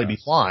 I'd probably be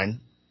fine.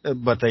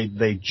 But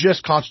they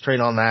just concentrate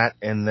on that,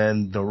 and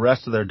then the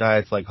rest of their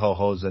diet's like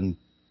ho-hos and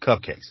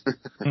cupcakes.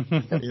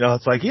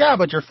 It's like, yeah,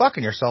 but you're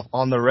fucking yourself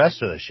on the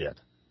rest of the shit.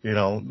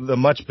 The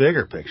much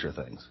bigger picture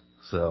things.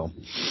 So,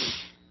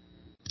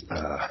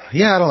 I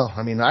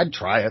don't know. I'd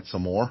try it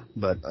some more,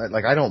 but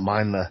I don't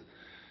mind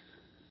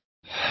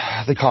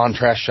the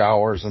contrast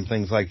showers and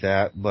things like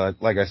that.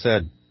 But like I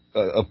said,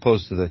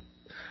 opposed to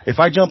if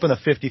I jump in a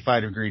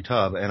 55-degree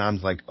tub and I'm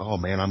like, oh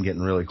man, I'm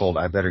getting really cold,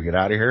 I better get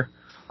out of here.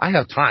 I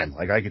have time.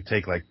 Like, I could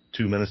take,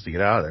 2 minutes to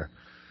get out of there.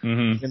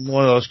 Mm-hmm. And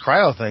one of those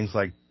cryo things,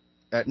 like,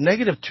 at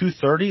negative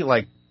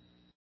 230,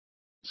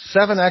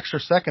 7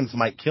 extra seconds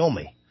might kill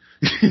me.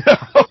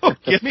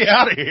 Get me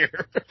out of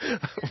here.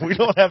 We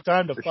don't have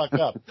time to fuck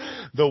up.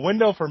 The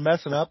window for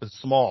messing up is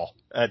small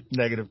at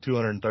negative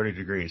 230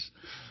 degrees.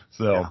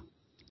 So,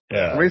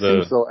 yeah. It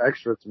seems so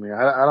extra to me.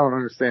 I don't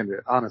understand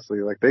it, honestly.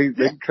 Like, they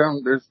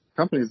come, there's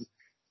companies,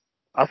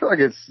 I feel like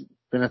it's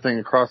been a thing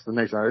across the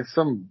nation. It's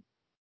some,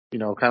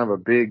 kind of a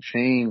big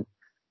chain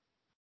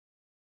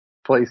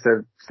place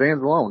that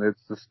stands alone. It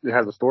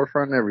has a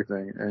storefront and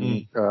everything.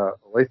 And,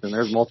 Olathe,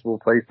 there's multiple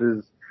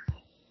places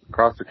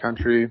across the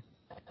country.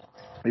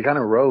 It kind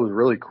of rose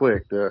really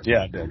quick. It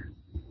did.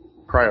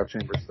 Cryo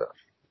chamber stuff.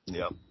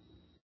 Yep.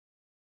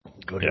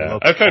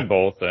 I've tried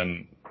both.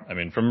 And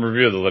from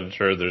review of the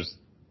literature, there's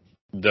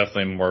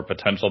definitely more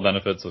potential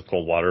benefits of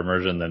cold water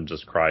immersion than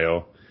just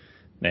cryo.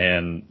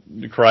 And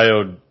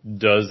cryo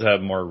does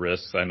have more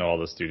risks. I know all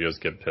the studios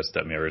get pissed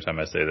at me every time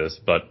I say this,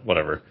 but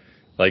whatever.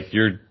 Like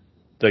you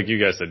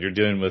guys said, you're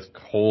dealing with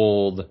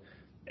cold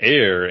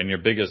air, and your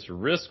biggest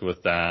risk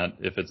with that,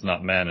 if it's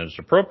not managed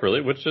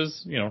appropriately, which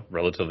is,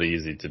 relatively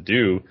easy to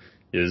do,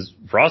 is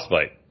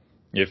frostbite.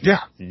 If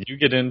you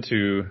get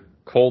into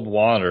cold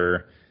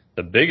water,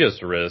 the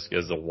biggest risk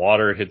is the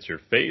water hits your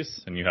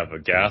face and you have a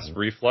gas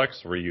reflex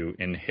where you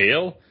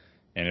inhale.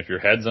 And if your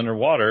head's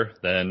underwater,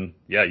 then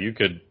you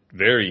could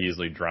very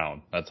easily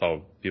drown. That's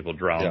how people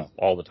drown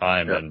all the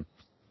time in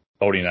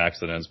boating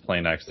accidents,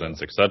 plane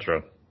accidents,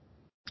 etc.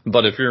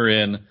 But if you're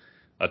in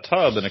a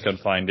tub in a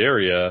confined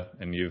area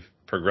and you've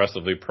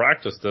progressively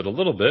practiced it a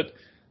little bit,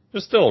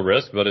 there's still a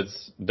risk, but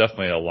it's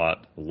definitely a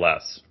lot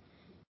less.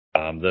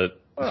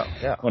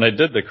 When I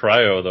did the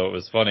cryo, though, it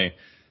was funny.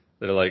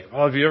 They're like,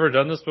 "Oh, have you ever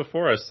done this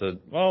before?" I said,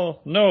 "Well,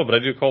 no, but I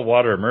do cold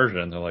water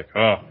immersion." They're like,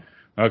 "Oh,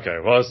 okay,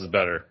 well, this is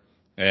better."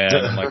 And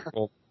I'm like,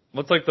 "Well,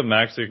 what's like the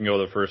max you can go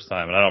the first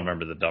time?" And I don't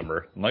remember the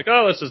number. I'm like,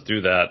 "Oh, let's just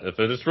do that. If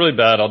it's really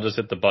bad, I'll just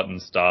hit the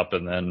button stop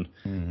and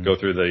then go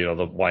through the,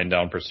 the wind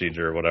down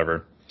procedure or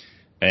whatever."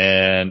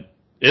 And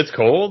it's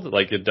cold,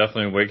 like it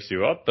definitely wakes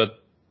you up, but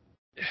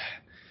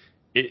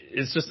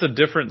it's just a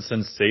different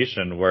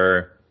sensation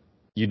where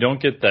you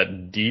don't get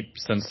that deep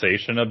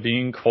sensation of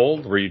being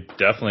cold where you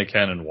definitely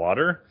can in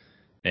water,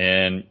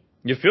 and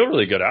you feel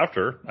really good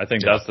after. I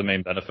think that's the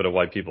main benefit of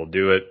why people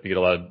do it. You get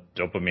a lot of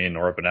dopamine,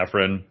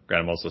 norepinephrine.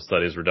 Granted, most of the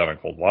studies were done on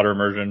cold water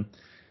immersion.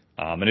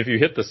 And if you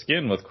hit the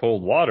skin with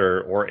cold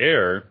water or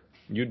air,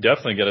 you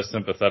definitely get a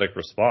sympathetic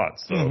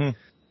response. So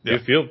you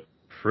feel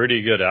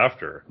pretty good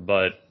after.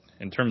 But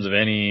in terms of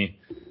any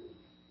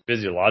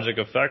physiologic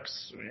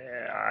effects,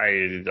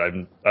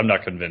 I'm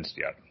not convinced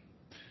yet.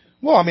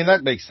 Well, I mean,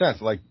 that makes sense.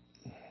 Like,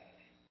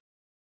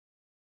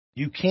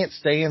 you can't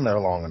stay in there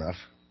long enough.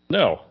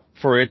 No.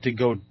 For it to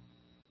go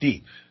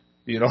deep.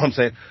 You know what I'm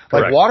saying?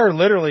 Correct. Like, water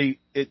literally,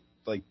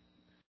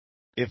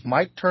 if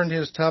Mike turned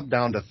his tub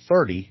down to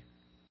 30,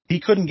 he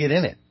couldn't get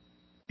in it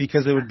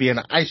because it would be an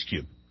ice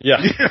cube.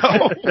 Yeah. You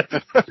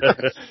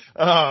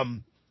know?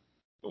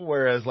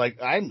 Whereas,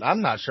 like,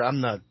 I'm not sure. I'm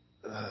not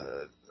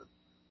a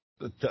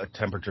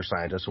temperature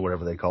scientist or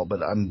whatever they call it, but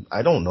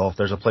I don't know if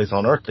there's a place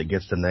on Earth that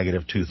gets to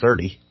negative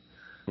 230.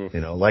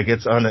 Like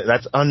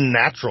that's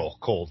unnatural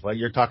cold. Like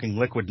you're talking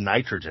liquid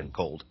nitrogen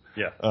cold.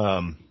 Yeah.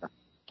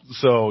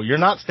 So you're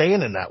not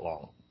staying in that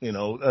long,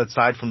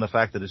 aside from the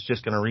fact that it's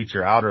just going to reach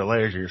your outer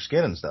layers of your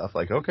skin and stuff.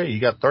 Like, okay, you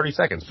got 30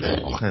 seconds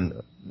and,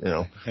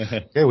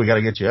 okay, we got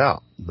to get you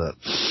out. But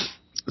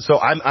so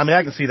I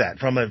can see that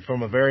from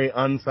a very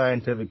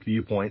unscientific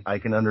viewpoint. I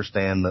can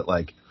understand that,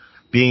 like,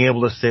 being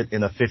able to sit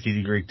in a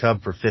 50-degree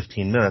tub for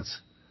 15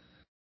 minutes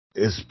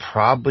is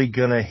probably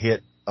going to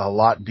hit a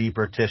lot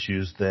deeper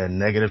tissues than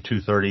negative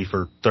 230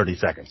 for 30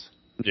 seconds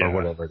or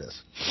whatever it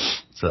is.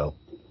 So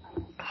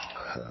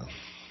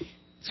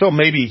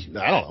maybe,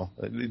 I don't know,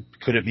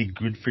 could it be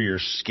good for your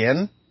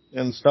skin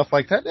and stuff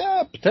like that?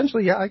 Yeah,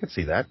 potentially. Yeah, I could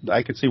see that.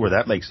 I could see where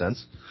that makes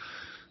sense.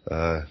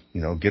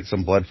 Get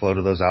some blood flow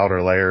to those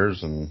outer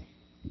layers and,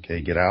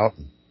 get out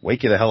and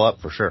wake you the hell up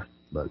for sure.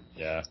 But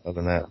other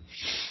than that.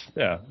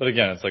 Yeah, but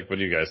again, it's like what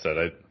you guys said.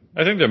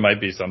 I think there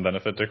might be some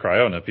benefit to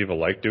cryo, and if people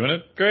like doing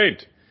it,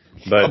 great.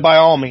 But by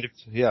all means,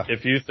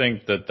 if you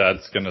think that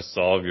that's going to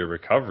solve your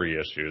recovery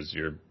issues,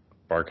 you're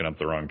barking up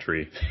the wrong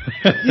tree.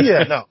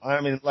 No,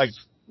 I mean, like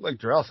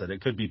Jarrell said,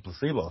 it could be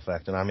placebo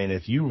effect. And I mean,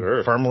 if you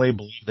firmly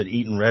believe that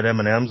eating red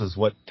M&Ms is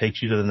what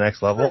takes you to the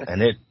next level,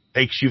 and it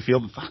makes you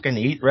feel, fucking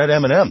eat red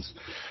M&Ms.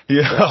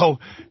 Because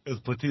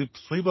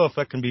placebo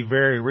effect can be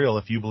very real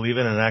if you believe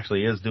in it and it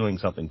actually is doing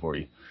something for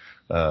you.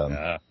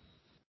 But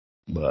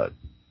have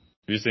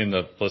you seen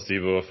the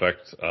placebo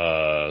effect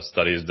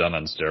studies done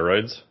on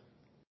steroids?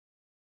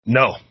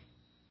 No.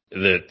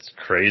 It's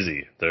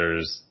crazy.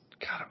 There's,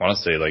 I want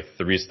to say like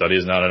 3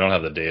 studies now. I don't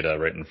have the data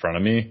right in front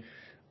of me.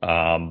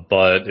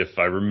 But if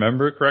I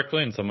remember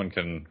correctly, and someone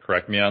can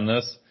correct me on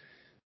this,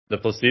 the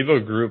placebo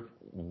group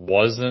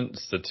wasn't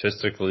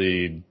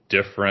statistically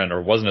different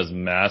or wasn't as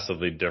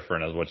massively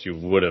different as what you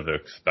would have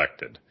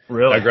expected.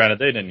 Really? Now, granted,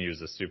 they didn't use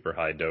a super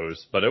high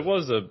dose, but it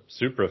was a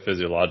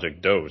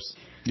supraphysiologic dose.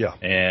 Yeah.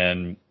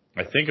 And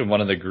I think in one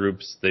of the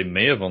groups, they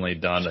may have only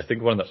done, I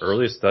think one of the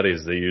early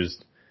studies, they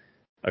used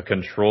a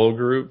control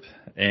group,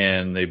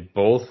 and they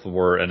both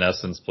were, in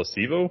essence,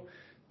 placebo,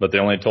 but they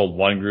only told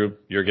one group,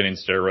 you're getting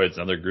steroids,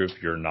 another group,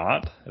 you're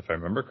not, if I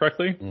remember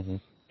correctly. Mm-hmm.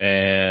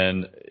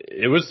 And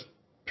it was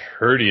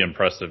pretty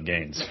impressive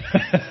gains.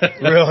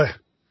 Really?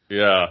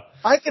 Yeah.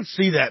 I could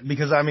see that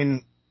because, I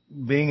mean,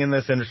 being in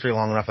this industry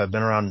long enough, I've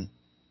been around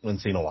and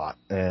seen a lot.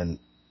 And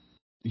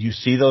you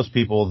see those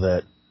people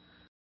that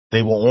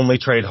they will only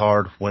trade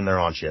hard when they're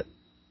on shit.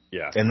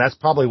 Yeah. And that's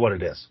probably what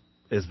it is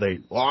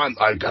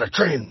I got to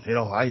train.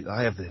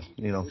 I have the,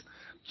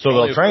 so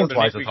they'll train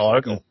twice as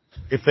hard. And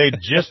if they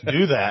just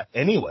do that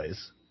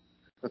anyways,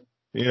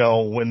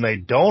 when they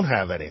don't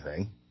have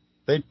anything,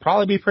 they'd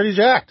probably be pretty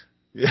jacked.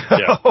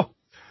 Yeah.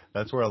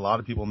 That's where a lot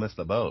of people miss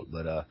the boat.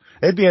 But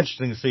it'd be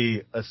interesting to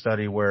see a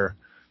study where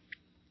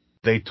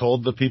they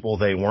told the people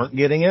they weren't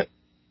getting it,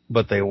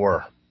 but they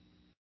were.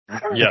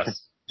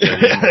 Yes.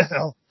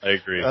 I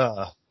agree.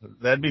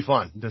 That'd be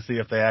fun to see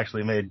if they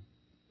actually made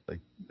like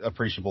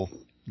appreciable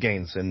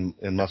gains in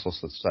muscle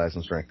size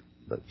and strength.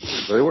 But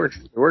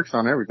it works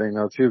on everything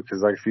though too,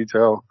 because like if you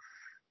tell,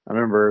 I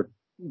remember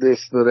they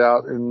stood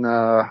out in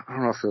I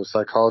don't know if it was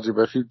psychology,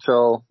 but if you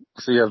tell,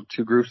 so you have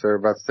two groups that are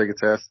about to take a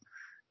test,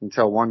 you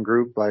tell one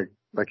group like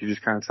you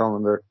just kind of tell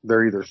them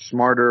they're either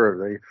smarter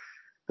or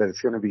that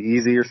it's going to be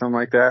easy or something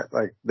like that.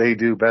 Like they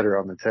do better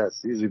on the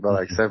test, usually by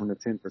like 7 to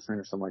 10%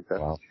 or something like that.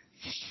 Wow.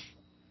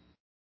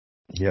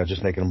 Yeah,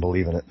 just making them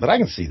believe in it. But I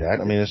can see that.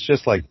 I mean, it's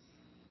just like,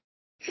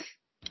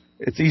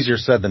 it's easier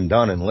said than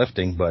done in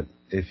lifting, but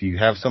if you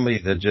have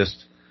somebody that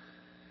just,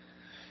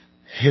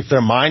 if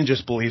their mind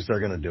just believes they're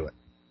going to do it,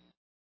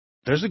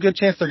 there's a good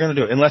chance they're going to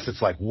do it, unless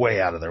it's like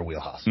way out of their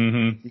wheelhouse.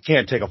 Mm-hmm. You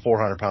can't take a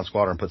 400-pound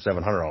squatter and put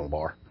 700 on the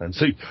bar and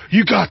say,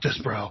 you got this,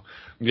 bro.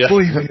 Yeah.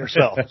 Believe in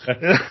yourself.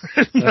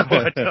 No,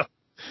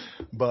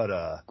 but,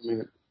 I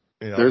mean,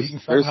 you know, you can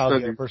somehow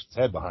get a person's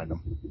head behind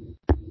them.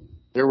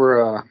 There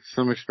were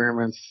some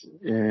experiments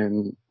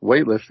in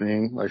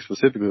weightlifting, like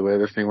specifically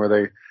weightlifting, where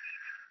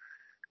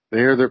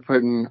they're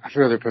putting, I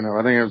forget what they're putting up.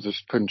 I think it was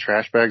just putting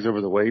trash bags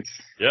over the weights.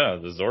 Yeah,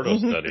 the Zordo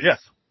study. Yes.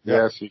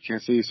 Yeah, so you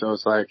can't see. So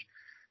it's like,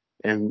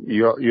 and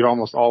you'd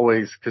almost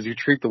always, cause you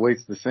treat the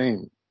weights the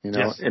same, you know,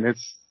 Yes. and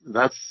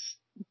that's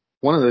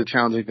one of the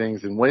challenging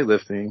things in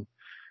weightlifting.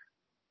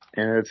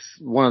 And it's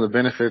one of the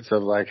benefits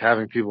of like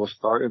having people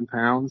start in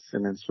pounds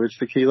and then switch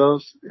to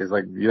kilos is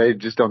like they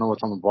just don't know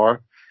what's on the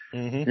bar.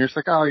 Mm-hmm. And you're just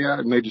like, oh yeah,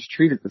 and they just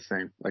treat it the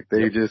same. Like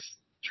they just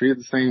treat it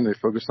the same. They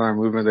focus on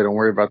movement. They don't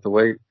worry about the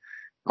weight.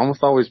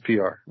 Almost always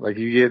PR. Like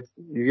you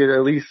get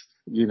at least,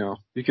 you know,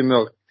 you can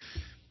milk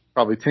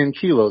probably 10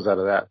 kilos out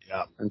of that.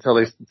 Yeah. Until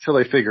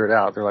they figure it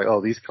out. They're like,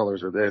 oh, these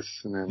colors are this.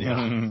 And then,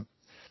 Mm-hmm.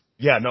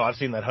 Yeah, no, I've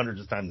seen that hundreds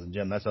of times in the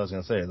gym. That's what I was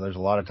going to say. There's a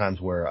lot of times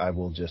where I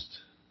will just,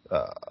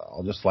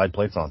 I'll just slide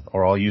plates on,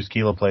 or I'll use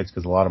kilo plates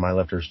because a lot of my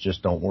lifters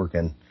just don't work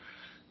in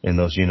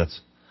those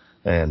units.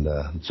 And,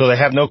 so they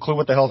have no clue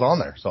what the hell's on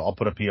there. So I'll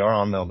put a PR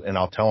on them and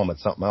I'll tell them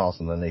it's something else.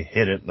 And then they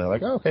hit it and they're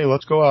like, oh, okay,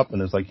 let's go up.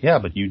 And it's like, yeah,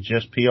 but you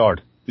just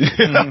PR'd. You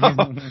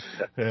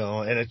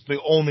know, and it's the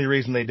only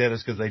reason they did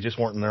is because they just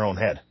weren't in their own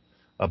head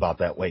about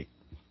that weight.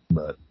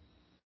 But,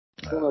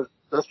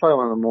 that's probably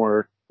one of the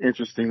more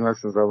interesting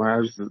lessons I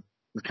learned. It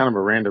was kind of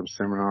a random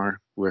seminar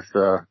with,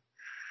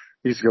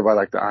 used to go by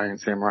like the Iron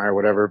Samurai or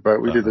whatever,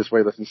 but we did this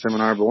weightlifting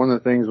seminar. But one of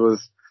the things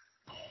was,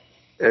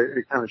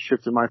 it kind of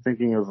shifted my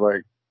thinking of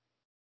like,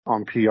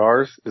 on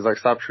PRs is like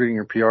stop treating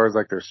your PRs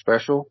like they're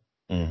special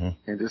and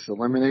just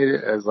eliminate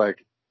it as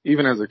like,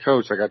 even as a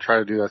coach, like I try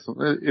to do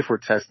that. If we're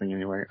testing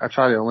anyway, I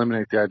try to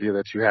eliminate the idea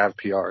that you have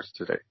PRs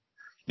today.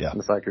 yeah, And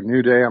it's like a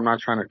new day. I'm not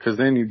trying to, cause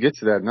then you get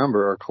to that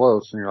number or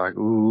close and you're like,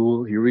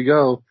 ooh, here we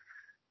go.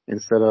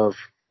 Instead of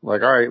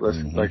like, all right, let's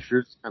like, if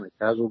you're just kind of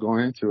casual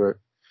going into it.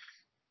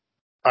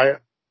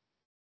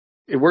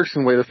 It works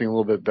in weightlifting a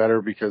little bit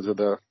better because of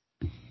the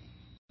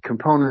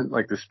component,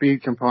 like the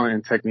speed component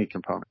and technique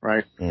component,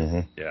 right?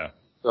 Mm-hmm. Yeah.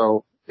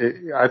 So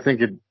I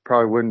think it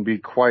probably wouldn't be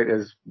quite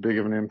as big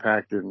of an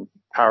impact in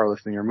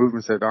powerlifting or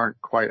movements that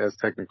aren't quite as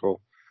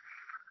technical.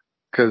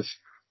 Cause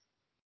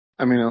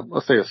I mean,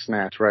 let's say a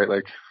snatch, right?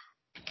 Like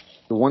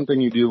the one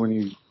thing you do when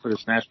you put a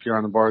snatch PR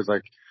on the bar is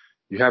like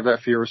you have that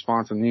fear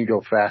response and then you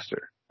go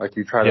faster. Like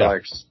you try to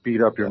like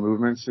speed up your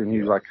movements and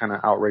you like kind of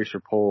outrace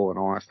your pull and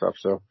all that stuff.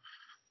 So,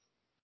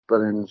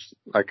 but in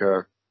like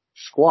a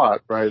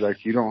squat, right?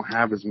 Like you don't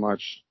have as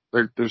much,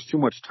 there's too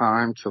much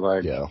time to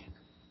like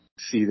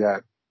see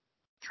that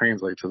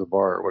translate to the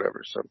bar or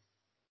whatever. So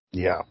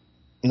yeah,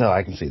 no,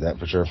 I can see that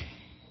for sure.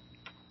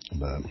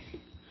 But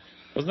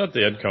wasn't that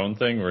the Ed Cohn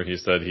thing where he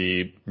said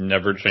he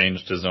never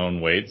changed his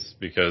own weights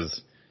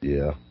because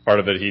part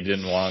of it he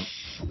didn't want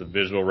the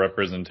visual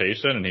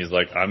representation, and he's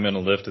like, I'm going to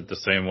lift it the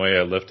same way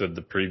I lifted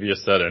the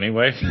previous set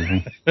anyway.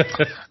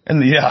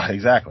 And yeah,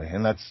 exactly.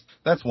 And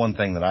that's one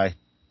thing that I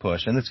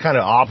push, and it's kind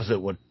of opposite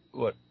what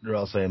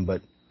Darrell's saying,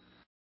 but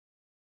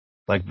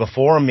like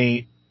before a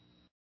meet,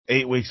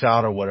 8 weeks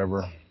out or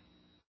whatever,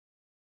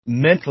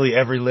 mentally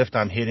every lift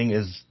I'm hitting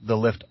is the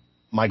lift,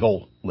 my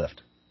goal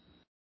lift.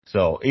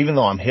 So even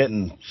though I'm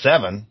hitting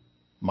 7,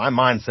 my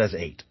mind says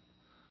 8.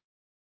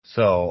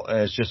 So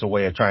it's just a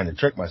way of trying to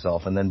trick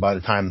myself. And then by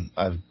the time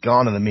I've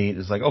gone to the meet,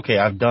 it's like, okay,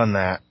 I've done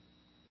that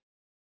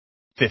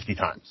 50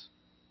 times.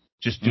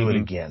 Just do it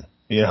again.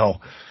 You know,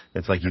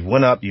 it's like you've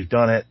went up, you've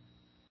done it.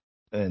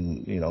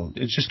 And, you know,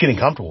 it's just getting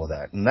comfortable with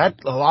that. And that,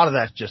 a lot of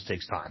that just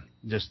takes time.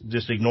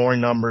 Just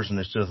ignoring numbers. And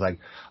it's just like,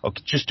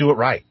 okay, just do it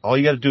right. All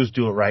you got to do is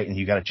do it right. And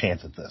you got a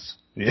chance at this.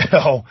 You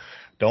know,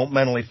 don't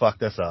mentally fuck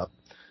this up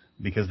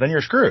because then you're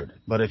screwed.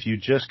 But if you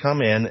just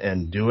come in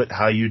and do it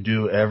how you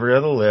do every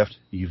other lift,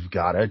 you've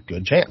got a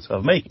good chance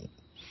of making it.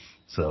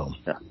 So,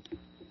 yeah.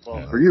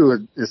 Well, for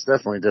you, it's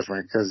definitely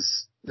different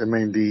because, I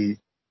mean,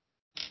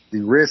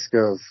 the risk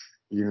of,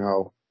 you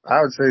know,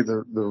 I would say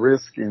the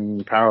risk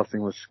in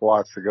powerlifting with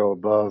squats to go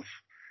above,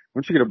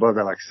 once you get above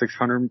that like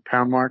 600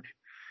 pound mark,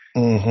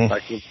 Mm-hmm.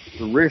 Like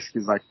the risk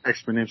is like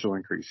exponential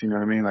increase. You know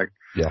what I mean? Like,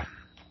 Yeah.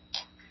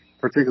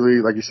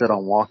 particularly like you said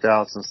on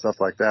walkouts and stuff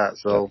like that.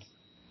 So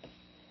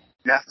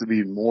you have to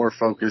be more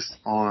focused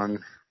on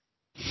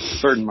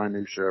certain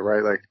minutia,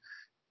 right? Like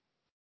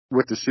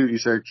with the suit, you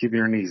said keeping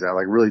your knees out,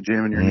 like really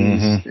jamming your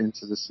knees Mm-hmm.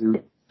 into the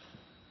suit.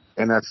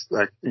 And that's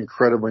like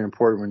incredibly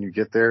important when you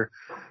get there.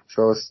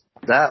 So it's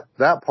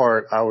that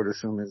part I would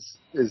assume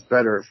is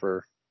better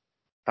for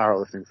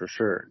powerlifting for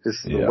sure.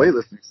 It's the Yeah.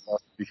 weightlifting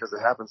stuff because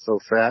it happens so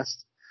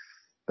fast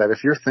that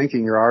if you're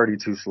thinking you're already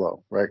too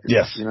slow, right?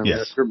 Yes. You know what I mean?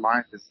 If Yes. your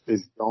mind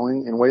is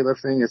going in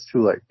weightlifting, it's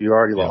too late. You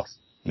already Yep. lost.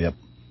 Yep.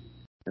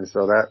 And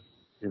so that,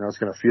 it's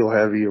going to feel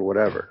heavy or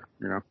whatever,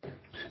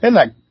 And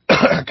that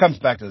comes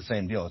back to the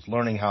same deal. It's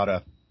learning how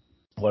to,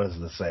 what is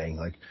the saying?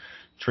 Like,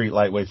 treat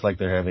lightweights like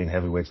they're heavy and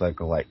heavyweights like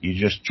they're light. You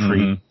just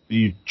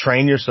you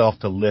train yourself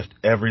to lift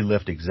every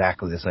lift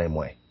exactly the same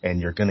way,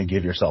 and you're going to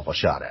give yourself a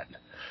shot at it.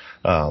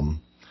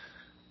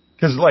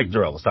 Because like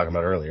Darrell was talking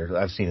about earlier,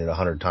 I've seen it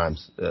 100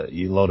 times.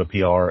 You load a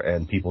PR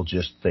and people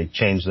they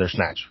change their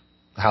snatch,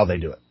 how they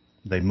do it.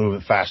 They move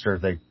it faster.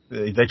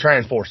 They try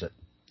and force it,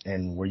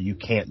 and where you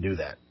can't do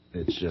that.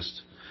 It's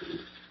just,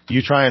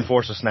 you try and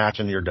force a snatch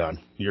and you're done.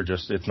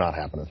 It's not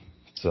happening.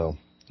 So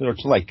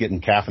it's like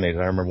getting caffeinated.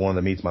 I remember one of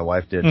the meets my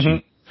wife did.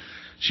 Mm-hmm.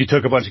 She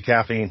took a bunch of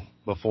caffeine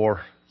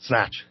before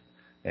snatch,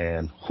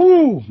 and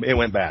it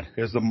went bad.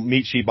 It was the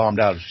meet she bombed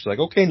out. She's like,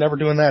 okay, never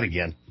doing that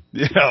again.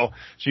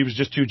 She was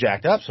just too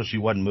jacked up, so she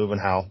wasn't moving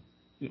how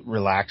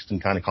relaxed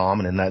and kind of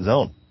calm and in that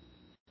zone.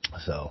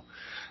 So,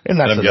 and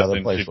that's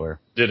another place where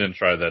didn't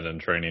try that in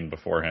training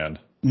beforehand.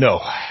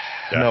 No,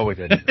 we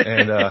didn't.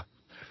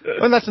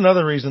 And that's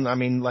another reason. I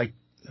mean, like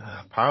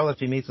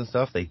powerlifting meets and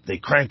stuff, they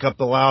crank up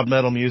the loud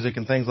metal music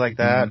and things like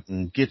that,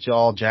 and get you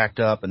all jacked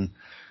up, and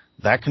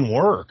that can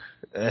work.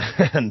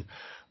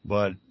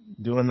 But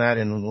doing that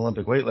in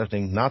Olympic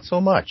weightlifting, not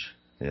so much.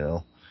 Yeah,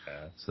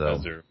 so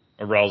as your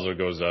arousal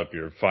goes up,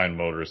 your fine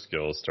motor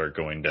skills start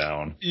going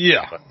down.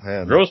 Yeah,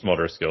 and gross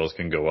motor skills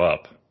can go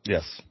up.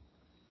 Yes,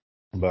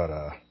 but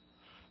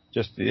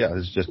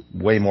it's just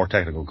way more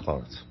technical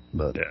components.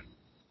 But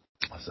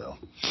so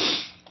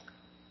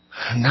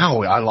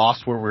now I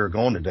lost where we were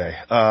going today.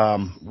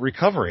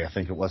 Recovery, I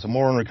think it was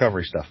more on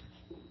recovery stuff.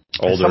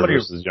 Older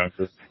versus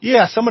younger.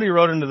 Yeah, somebody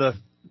wrote into the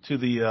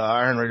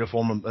Iron Radio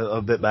forum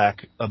a bit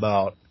back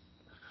about,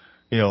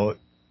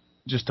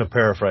 just to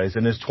paraphrase,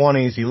 in his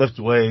 20s, he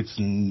lifted weights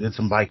and did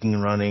some biking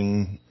and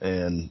running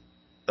and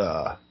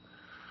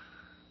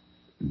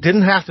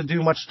didn't have to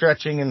do much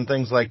stretching and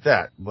things like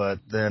that. But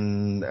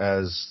then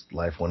as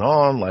life went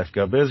on, life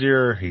got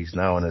busier. He's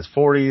now in his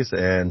 40s,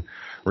 and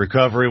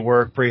recovery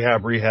work,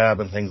 rehab,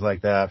 and things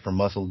like that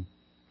from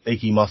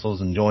achy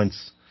muscles and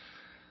joints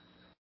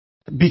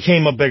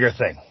became a bigger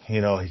thing.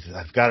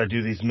 I've got to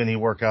do these mini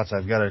workouts.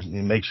 I've got to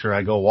make sure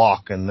I go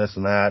walk and this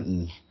and that,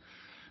 and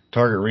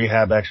target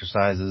rehab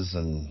exercises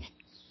and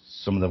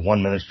some of the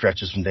 1-minute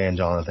stretches from Dan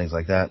John and things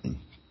like that. And,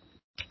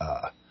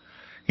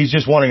 he's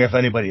just wondering if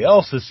anybody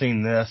else has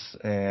seen this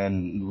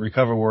and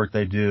recovery work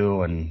they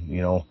do,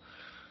 and,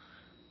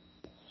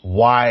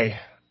 why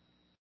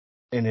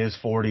in his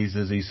 40s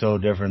is he so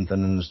different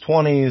than in his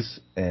 20s?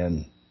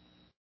 And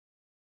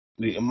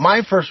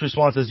my first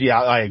response is,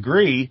 yeah, I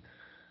agree.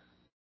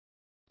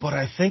 But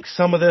I think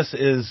some of this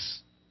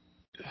is,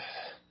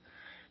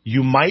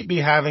 you might be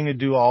having to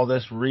do all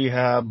this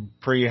rehab,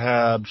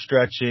 prehab,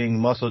 stretching,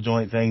 muscle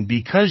joint thing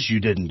because you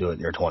didn't do it in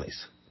your 20s.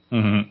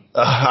 Mm-hmm.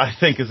 I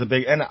think is a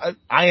big, and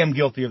I am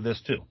guilty of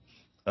this too.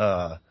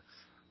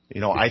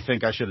 I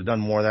think I should have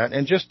done more of that.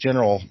 And just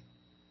general,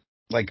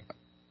 like,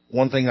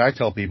 one thing I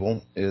tell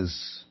people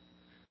is,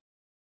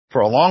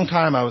 for a long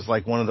time I was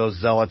like one of those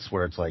zealots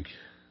where it's like,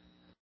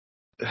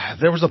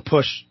 there was a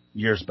push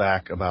years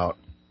back about,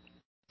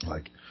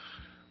 like,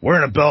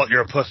 wearing a belt,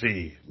 you're a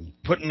pussy.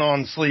 Putting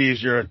on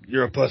sleeves,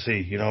 you're a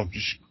pussy.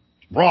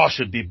 Raw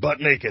should be butt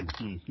naked.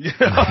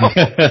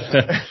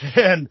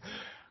 And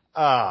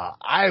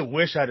I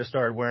wish I'd have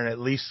started wearing at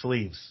least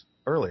sleeves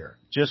earlier,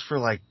 just for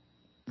like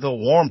the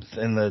warmth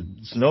and the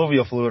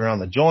synovial fluid around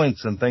the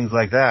joints and things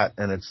like that.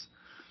 And it's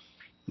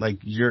like,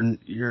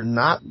 you're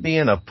not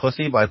being a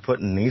pussy by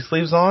putting knee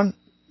sleeves on.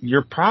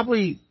 You're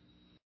probably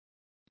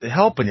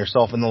helping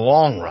yourself in the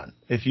long run.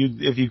 If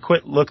you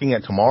quit looking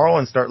at tomorrow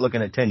and start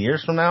looking at 10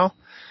 years from now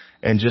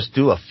and just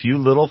do a few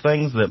little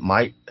things that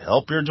might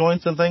help your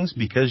joints and things,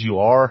 because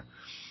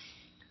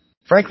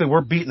frankly,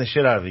 we're beating the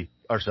shit out of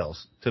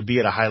ourselves to be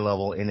at a high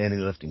level in any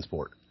lifting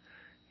sport.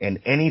 And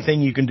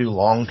anything you can do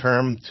long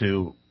term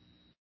to,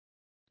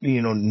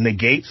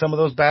 negate some of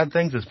those bad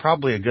things is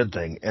probably a good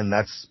thing. And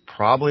that's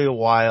probably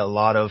why a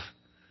lot of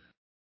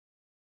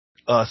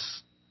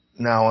us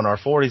now in our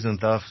 40s and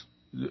stuff,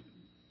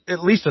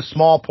 at least a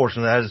small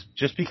portion of that is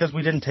just because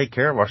we didn't take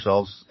care of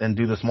ourselves and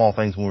do the small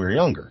things when we were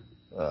younger.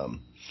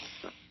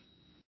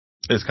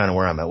 Is kind of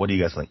where I'm at. What do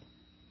you guys think?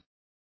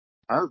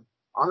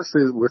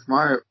 Honestly, with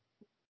my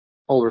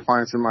older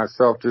clients and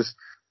myself, just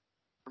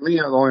for me,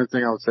 the only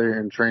thing I would say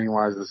in training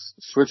wise is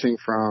switching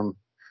from,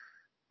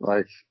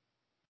 like,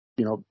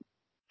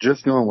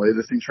 just doing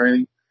weightlifting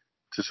training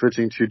to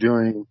switching to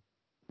doing,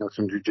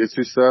 some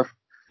jujitsu stuff.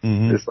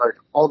 Mm-hmm. It's like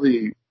all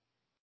the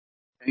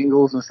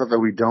angles and stuff that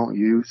we don't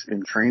use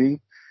in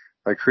training,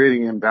 like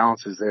creating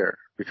imbalances there.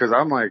 Because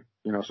I'm like,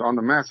 so on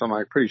the mats, I'm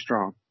like pretty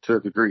strong to a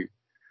degree.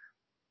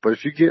 But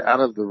if you get out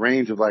of the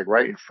range of like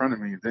right in front of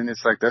me, then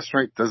it's like that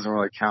strength doesn't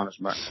really count as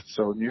much.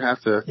 So you have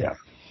to,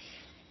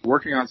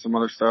 working on some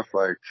other stuff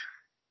like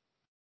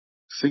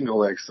single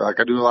legs. Like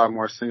I do a lot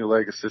more single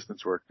leg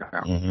assistance work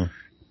now,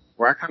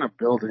 where I kind of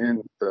build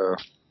in the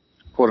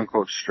quote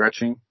unquote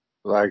stretching.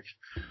 Like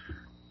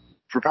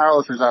for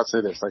powerlifters, I'd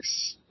say this,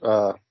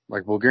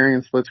 like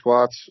Bulgarian split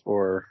squats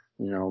or,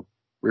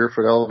 rear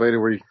foot elevated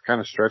where you kind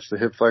of stretch the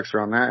hip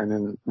flexor on that, and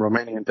then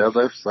Romanian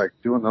deadlifts, like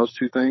doing those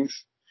two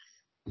things,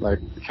 like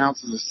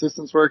counts as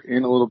assistance work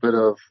and a little bit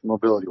of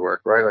mobility work,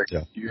 right?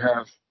 Like you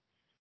have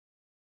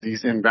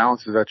these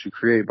imbalances that you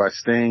create by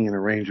staying in a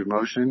range of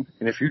motion.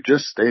 And if you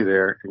just stay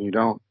there and you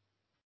don't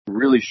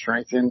really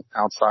strengthen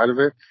outside of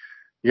it,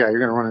 you're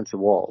going to run into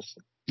walls.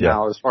 Yeah.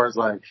 Now, as far as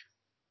like,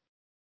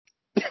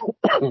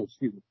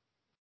 excuse me,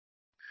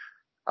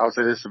 I would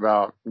say this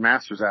about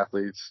masters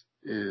athletes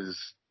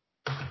is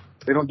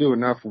they don't do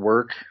enough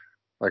work,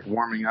 like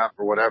warming up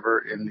or whatever,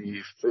 in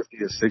the 50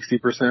 to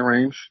 60%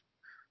 range.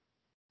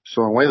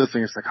 So in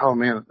weightlifting, it's like, oh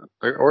man,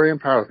 or in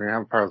powerlifting, I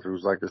have a powerlifter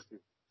who's like this,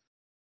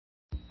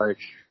 like,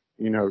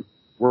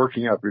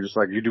 working up, you're just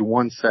like, you do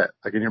one set,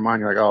 like in your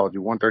mind, you're like, oh, I'll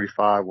do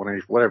 135,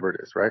 180, whatever it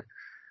is, right?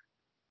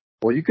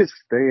 Well, you could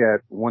stay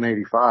at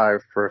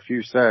 185 for a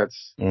few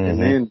sets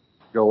and then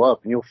go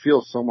up and you'll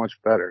feel so much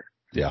better.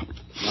 Yeah.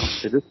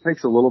 It just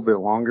takes a little bit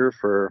longer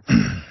for,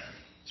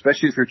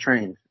 especially if you're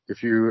trained.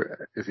 If you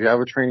have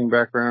a training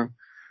background,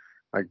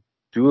 like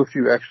do a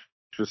few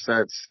extra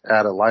sets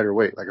at a lighter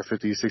weight, like a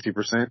 50,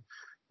 60%,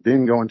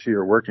 then go into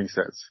your working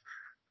sets.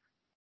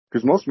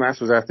 Because most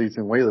masters athletes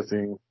in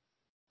weightlifting,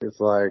 it's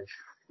like,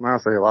 I'll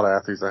say a lot of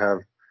athletes that have,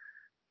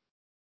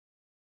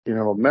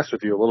 mess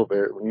with you a little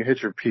bit when you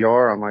hit your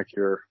PR on like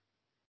your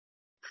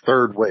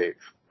third wave,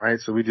 right?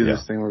 So we do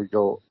this thing where we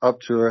go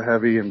up to a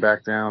heavy and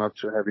back down, up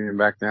to a heavy and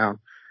back down,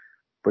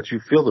 but you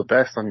feel the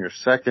best on your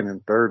second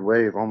and third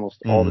wave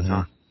almost all the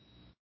time.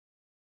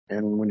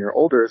 And when you're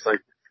older, it's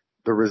like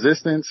the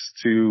resistance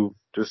to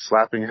just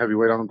slapping a heavy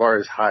weight on the bar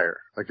is higher.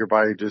 Like your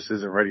body just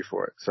isn't ready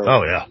for it. So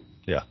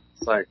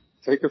it's like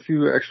take a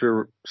few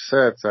extra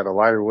sets at a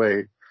lighter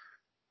weight,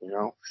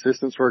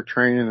 assistance work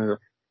training and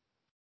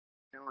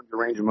your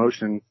range of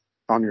motion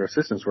on your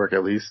assistance work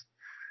at least.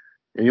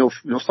 And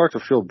you'll start to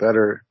feel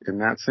better in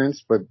that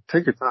sense, but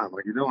take your time.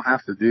 Like you don't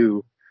have to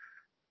do,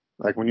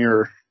 like when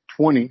you're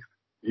 20,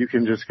 you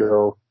can just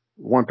go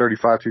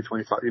 135,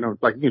 225,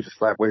 like you can just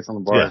slap weights on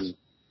the bar and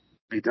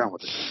be done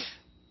with it.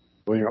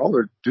 When you're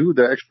older, do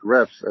the extra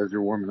reps as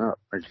you're warming up.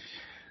 Like,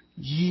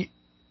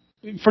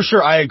 for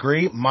sure, I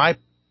agree.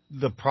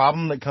 The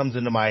problem that comes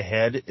into my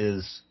head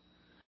is,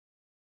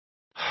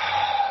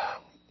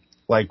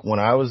 like when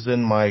I was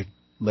in my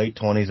late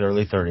 20s,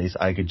 early 30s,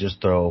 I could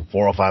just throw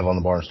 405 on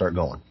the bar and start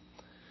going.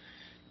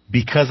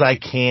 Because I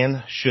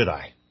can, should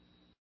I?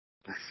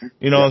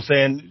 You know what I'm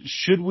saying?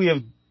 Should we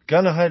have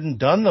gone ahead and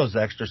done those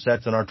extra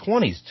sets in our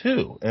 20s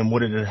too? And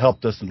would it have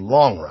helped us in the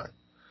long run?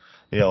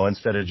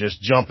 Instead of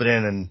just jumping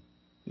in and,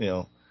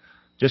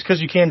 just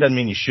because you can doesn't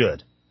mean you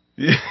should.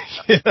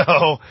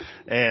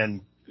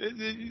 And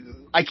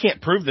I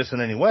can't prove this in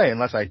any way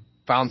unless I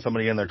found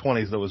somebody in their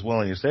 20s that was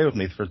willing to stay with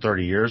me for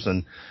 30 years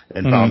and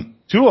found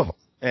two of them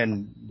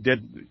and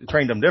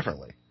trained them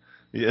differently.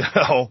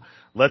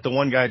 Let the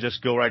one guy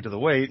just go right to the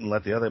weight and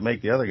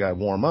make the other guy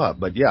warm up.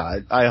 But yeah,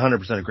 I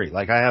 100% agree.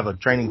 Like I have a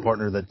training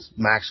partner that's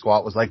max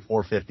squat was like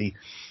 450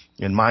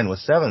 and mine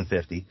was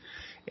 750.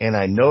 And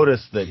I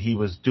noticed that he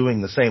was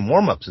doing the same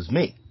warm-ups as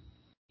me.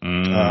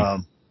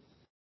 And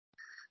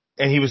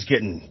he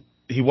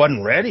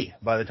wasn't ready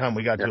by the time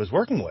we got to his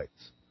working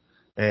weights.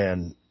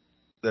 And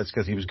that's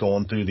because he was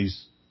going through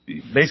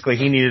basically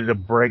he needed to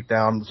break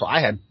down. So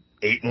I had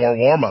 8 more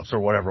warm-ups or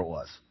whatever it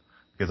was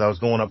because I was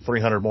going up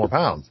 300 more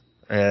pounds.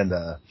 And,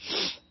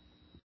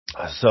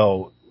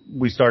 so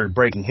we started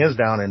breaking his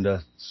down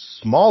into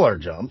smaller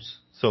jumps.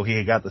 So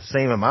he got the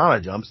same amount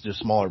of jumps, just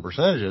smaller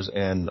percentages.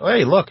 And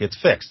hey, look, it's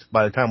fixed.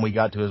 By the time we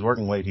got to his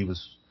working weight, he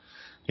was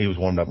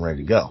warmed up and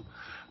ready to go.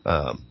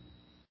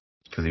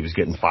 Cause he was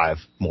getting 5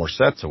 more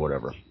sets or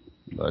whatever.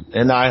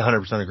 And I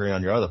 100% agree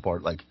on your other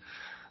part. Like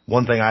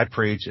one thing I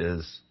preach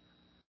is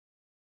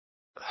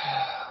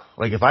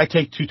like if I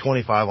take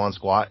 225 on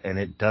squat and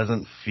it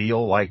doesn't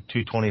feel like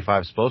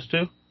 225 is supposed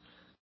to,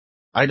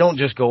 I don't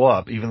just go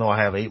up even though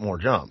I have 8 more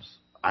jumps.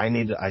 I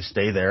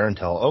stay there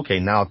until, okay,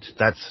 now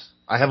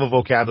I have a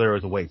vocabulary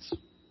with the weights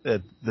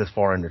this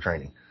far into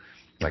training.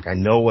 Like I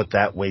know what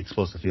that weight's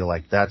supposed to feel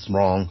like. That's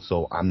wrong.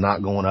 So I'm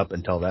not going up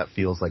until that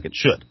feels like it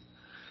should.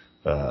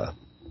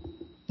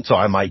 So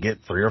I might get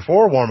 3 or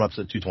 4 warm-ups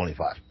at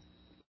 225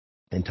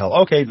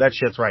 until, okay, that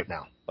shit's right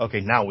now. Okay,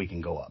 now we can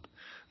go up.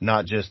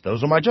 Not just,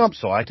 those are my jumps,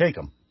 so I take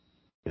them.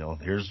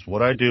 Here's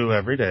what I do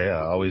every day.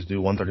 I always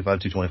do 135,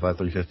 225,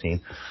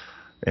 315.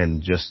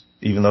 And just,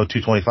 even though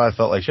 225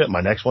 felt like shit, my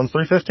next one's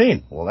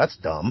 315. Well, that's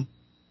dumb.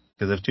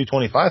 Because if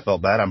 225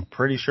 felt bad, I'm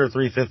pretty sure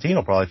 315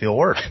 will probably feel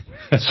worse.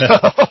 So,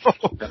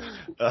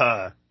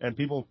 and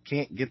people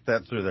can't get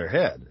that through their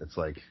head. It's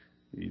like,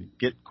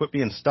 quit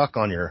being stuck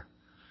on your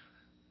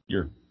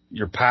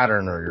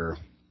pattern or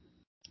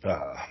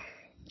your,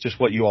 just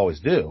what you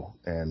always do,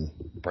 and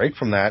break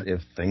from that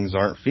if things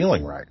aren't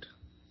feeling right.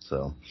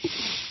 So,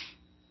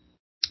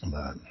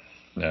 but.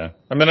 Yeah.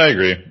 I mean, I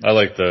agree. I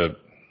like the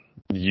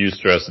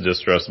eustress,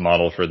 distress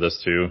model for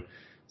this too.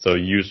 So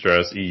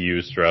eustress, EU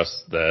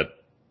stress that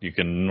you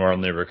can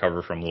normally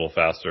recover from a little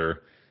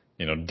faster.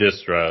 You know,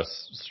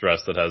 distress,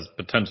 stress that has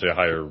potentially a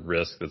higher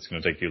risk that's going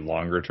to take you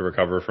longer to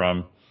recover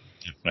from.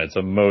 Right.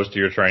 So most of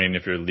your training,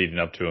 if you're leading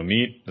up to a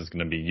meet, is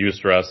going to be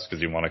eustress because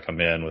you want to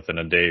come in within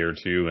a day or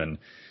two and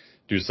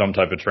do some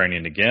type of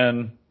training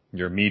again.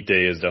 Your meet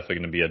day is definitely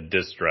going to be a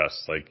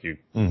distress. Like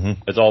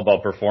it's all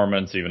about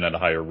performance, even at a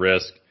higher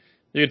risk.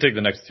 You can take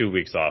the next 2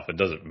 weeks off. It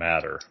doesn't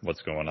matter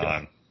what's going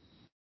on.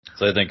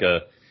 So I think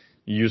a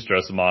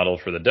eustress model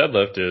for the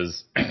deadlift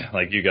is,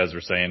 like you guys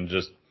were saying,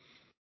 just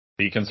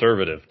be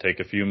conservative. Take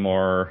a few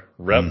more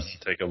reps,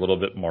 take a little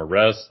bit more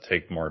rest,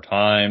 take more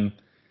time.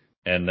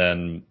 And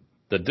then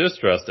the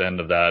distressed end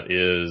of that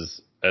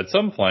is at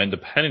some point,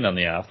 depending on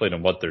the athlete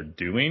and what they're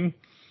doing,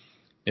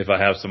 if I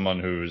have someone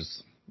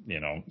who's, you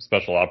know,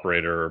 special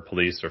operator or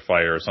police or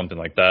fire or something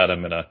like that, I'm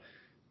going to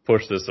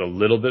push this a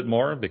little bit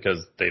more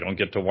because they don't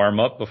get to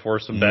warm up before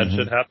some bad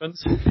shit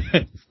happens.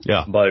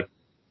 Yeah. But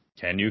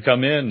can you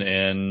come in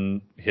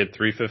and hit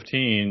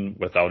 315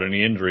 without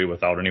any injury,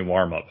 without any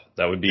warm up?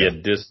 That would be a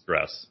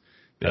distress.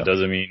 That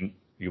doesn't mean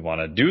you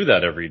want to do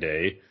that every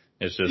day.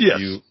 It's just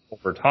you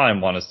over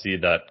time want to see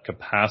that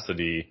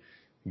capacity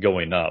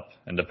going up.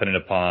 And depending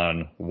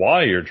upon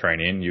why you're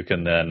training, you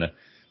can then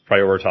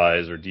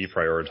prioritize or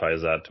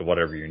deprioritize that to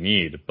whatever you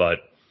need. But,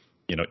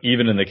 you know,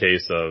 even in the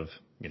case of,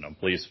 you know,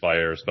 police,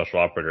 fire, special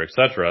operator,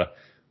 etc.,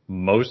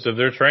 most of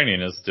their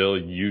training is still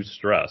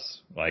eustress.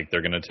 Like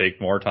they're going to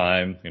take more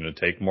time, going to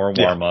take more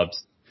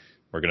warm-ups.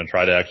 We're going to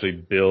try to actually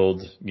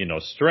build, you know,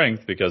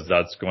 strength because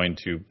that's going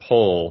to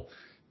pull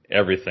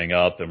everything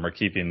up, and we're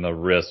keeping the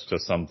risk to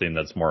something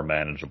that's more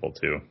manageable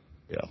too.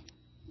 Yeah.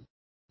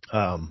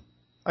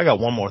 I got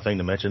one more thing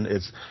to mention.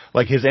 It's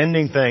like his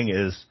ending thing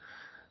is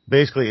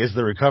basically, is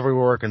the recovery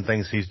work and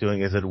things he's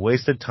doing, is it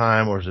wasted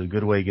time or is it a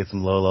good way to get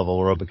some low-level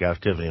aerobic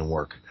activity and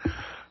work?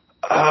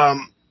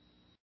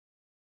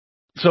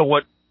 So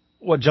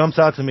what jumps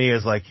out to me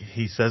is, like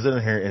he says it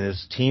in here, in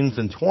his teens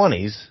and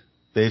 20s,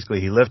 basically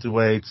he lifted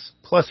weights,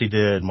 plus he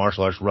did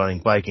martial arts,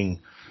 running,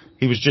 biking.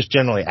 He was just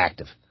generally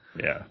active.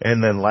 Yeah.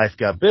 And then life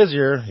got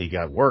busier. He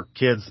got work,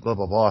 kids, blah,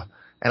 blah, blah.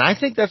 And I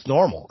think that's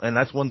normal. And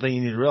that's one thing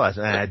you need to realize.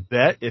 And I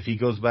bet if he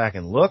goes back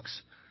and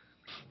looks,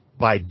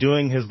 by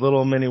doing his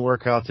little mini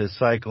workouts, his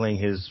cycling,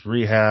 his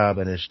rehab,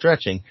 and his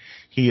stretching,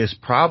 he is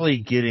probably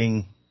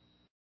getting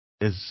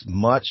as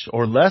much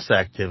or less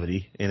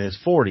activity in his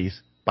 40s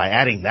by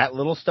adding that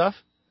little stuff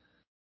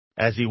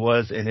as he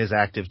was in his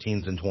active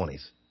teens and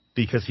 20s,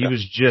 because he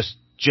was just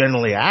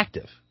generally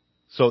active.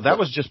 So that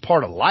was just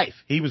part of life.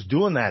 He was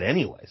doing that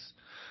anyways,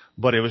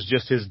 but it was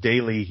just his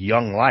daily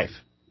young life.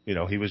 You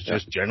know, he was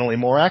just generally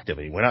more active.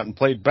 He went out and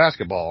played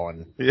basketball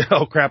and, you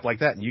know, crap like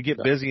that. And you get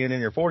busy and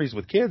in your 40s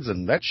with kids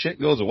and that shit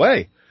goes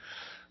away.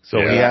 So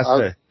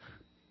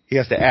he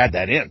has to add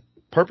that in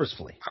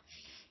purposefully.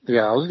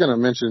 Yeah, I was going to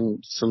mention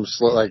some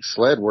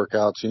sled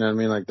workouts, you know what I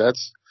mean? Like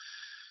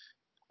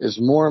is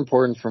more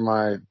important for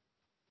my,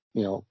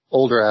 you know,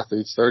 older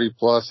athletes, 30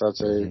 plus, I'd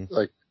say,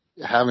 like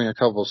having a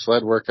couple of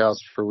sled workouts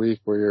per week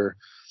where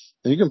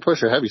you can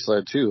push a heavy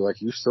sled too.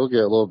 Like you still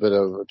get a little bit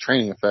of a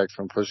training effect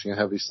from pushing a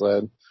heavy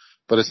sled,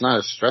 but it's not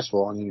as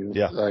stressful on you.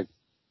 Yeah. Like,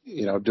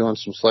 you know, doing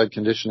some sled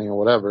conditioning or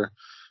whatever.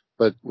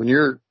 But when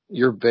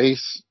your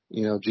base,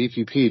 you know,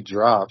 GPP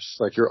drops,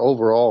 like your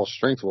overall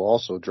strength will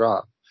also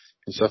drop.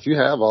 And so if you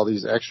have all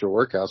these extra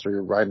workouts or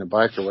you're riding a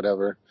bike or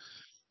whatever,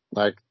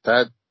 like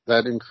that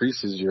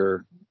increases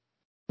your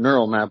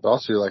neural map, but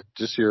also like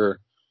just your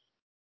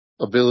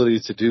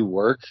ability to do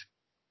work.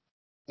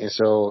 And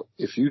so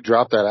if you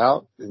drop that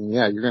out, then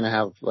yeah, you're going to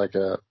have like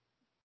a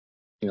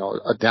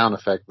down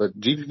effect, but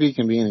GPP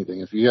can be anything.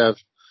 If you have,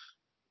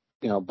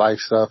 you know, bike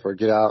stuff or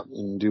get out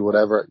and do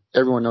whatever,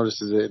 everyone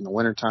notices it in the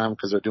wintertime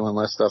because they're doing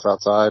less stuff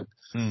outside.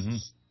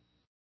 Kind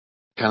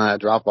of that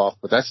drop off,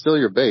 but that's still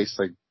your base.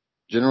 Like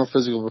general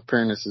physical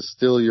preparedness is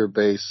still your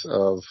base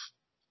of,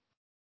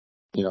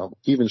 you know,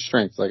 even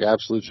strength, like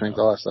absolute strength,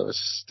 all that stuff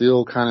is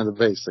still kind of the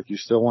base. Like you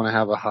still want to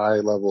have a high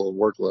level of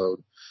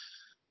workload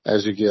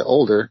as you get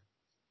older.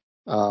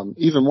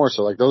 Even more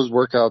so, like those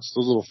workouts,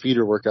 those little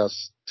feeder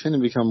workouts tend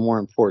to become more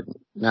important.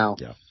 Now,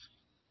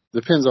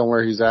 depends on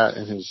where he's at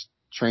in his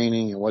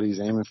training and what he's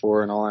aiming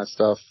for and all that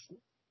stuff.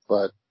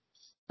 But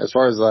as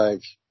far as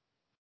like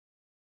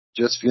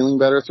just feeling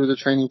better through the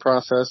training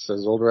process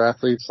as older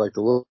athletes, like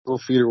the little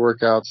feeder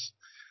workouts,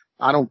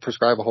 I don't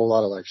prescribe a whole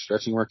lot of like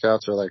stretching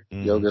workouts or like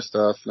yoga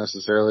stuff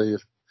necessarily.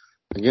 If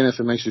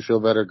it makes you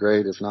feel better,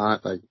 great. If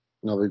not, like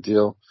no big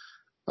deal.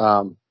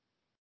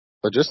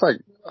 But just like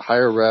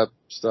higher rep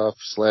stuff,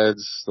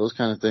 sleds, those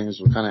kind of things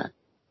will kind of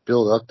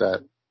build up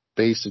that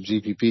base of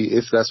GPP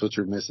if that's what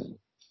you're missing.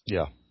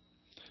 Yeah.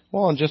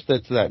 Well, and just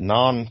that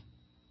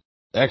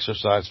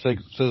non-exercise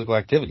physical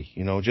activity,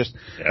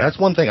 that's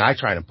one thing I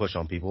try to push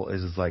on people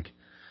is like,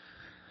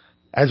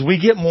 as we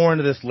get more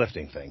into this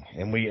lifting thing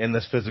and in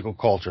this physical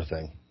culture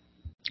thing,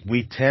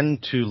 we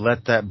tend to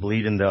let that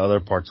bleed into other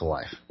parts of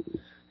life.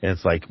 And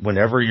it's like,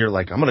 whenever you're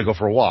like, I'm going to go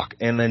for a walk.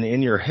 And then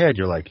in your head,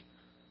 you're like,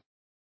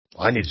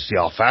 I need to see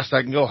how fast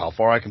I can go, how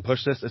far I can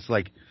push this. It's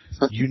like,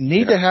 you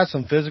need to have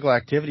some physical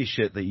activity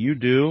shit that you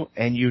do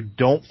and you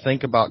don't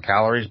think about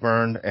calories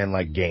burned and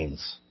like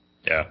gains.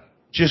 Yeah.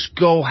 Just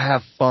go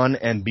have fun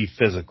and be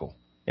physical.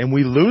 And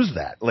we lose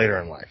that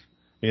later in life.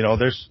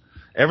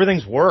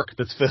 Everything's work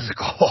that's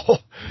physical.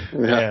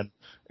 Yeah. And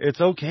it's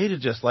okay to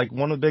just like,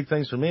 one of the big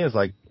things for me is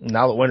like,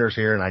 now that winter's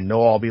here and I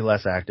know I'll be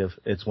less active,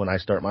 it's when I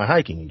start my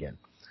hiking again.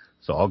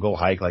 So I'll go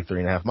hike like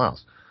 3.5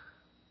 miles.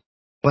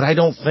 But I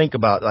don't think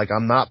about, like,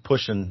 I'm not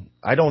pushing,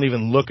 I don't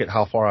even look at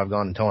how far I've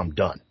gone until I'm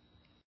done.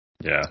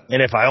 Yeah.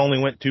 And if I only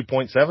went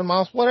 2.7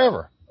 miles,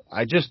 whatever.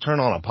 I just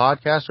turn on a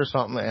podcast or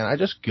something and I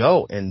just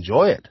go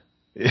enjoy it.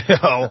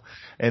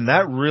 And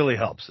that really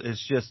helps.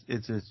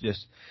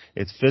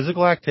 It's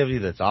physical activity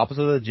that's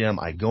opposite of the gym.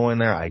 I go in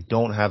there. I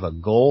don't have a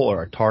goal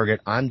or a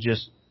target. I'm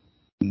just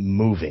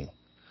moving,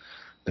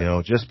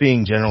 just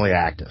being generally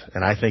active.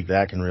 And I think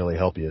that can really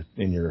help you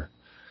in your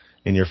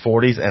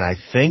 40s. And I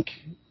think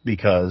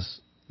because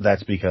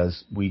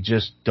we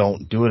just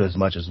don't do it as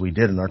much as we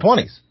did in our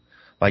 20s.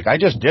 Like, I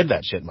just did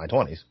that shit in my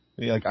 20s.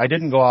 Like, I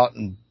didn't go out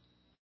and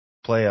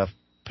play a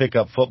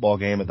pickup football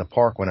game at the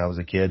park when I was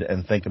a kid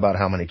and think about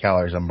how many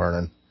calories I'm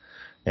burning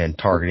and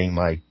targeting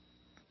my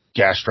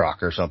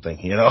gastroc or something.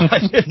 I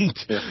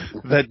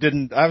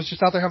was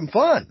just out there having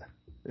fun.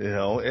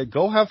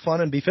 Go have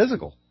fun and be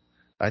physical.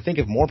 I think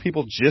if more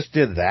people just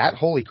did that,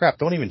 holy crap,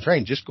 don't even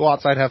train. Just go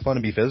outside, have fun,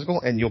 and be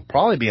physical, and you'll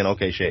probably be in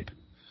okay shape.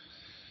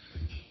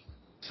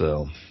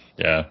 So.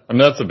 Yeah. I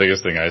mean, that's the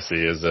biggest thing I see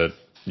is that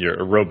your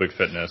aerobic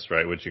fitness,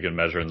 right, which you can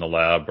measure in the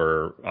lab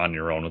or on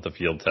your own with a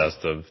field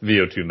test of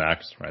VO2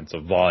 max, right? So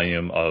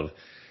volume of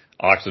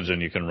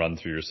oxygen you can run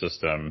through your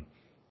system,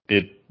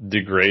 it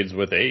degrades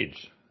with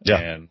age. Yeah.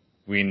 And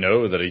we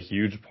know that a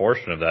huge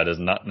portion of that is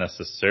not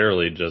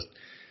necessarily just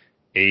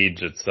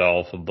age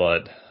itself,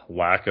 but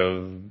lack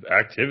of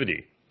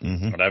activity.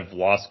 Mm-hmm. But I've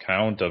lost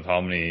count of how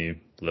many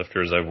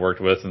lifters I've worked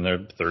with in their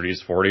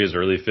 30s, 40s,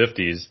 early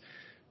 50s,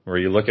 where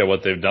you look at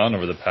what they've done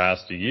over the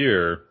past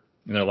year,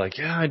 and they're like,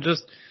 yeah, I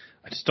just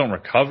don't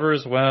recover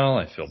as well.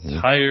 I feel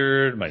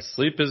tired. My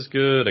sleep is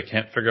good. I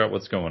can't figure out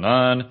what's going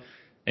on.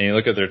 And you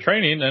look at their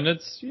training and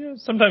it's,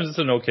 sometimes it's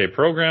an okay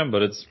program,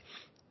 but it's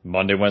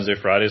Monday, Wednesday,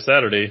 Friday,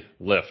 Saturday,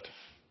 lift.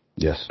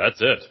 Yes. That's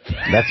it.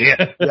 That's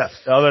it. Yes.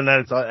 Other than that,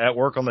 it's at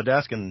work on the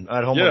desk and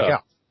at home on the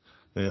couch.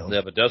 They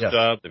have a desk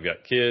job. They've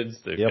got kids.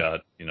 They've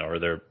got,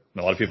 a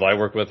lot of people I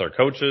work with are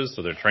coaches.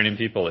 So they're training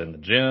people in the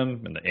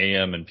gym in the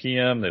AM and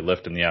PM. They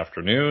lift in the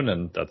afternoon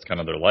and that's kind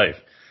of their life.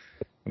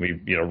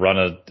 We, run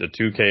a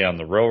 2K on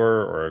the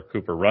rower or a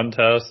Cooper run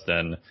test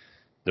and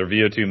their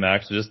VO2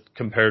 max just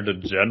compared to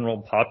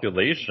general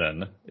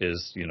population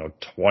is,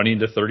 20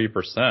 to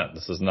 30%.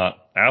 This is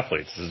not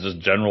athletes. This is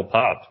just general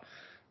pop.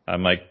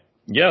 I'm like,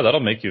 yeah,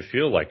 that'll make you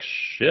feel like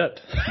shit.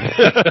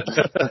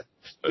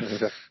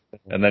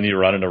 And then you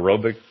run an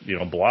aerobic,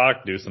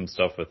 block, do some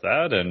stuff with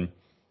that. And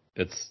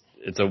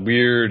it's a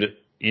weird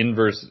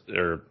inverse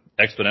or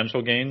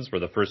exponential gains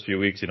where the first few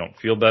weeks you don't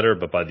feel better,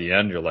 but by the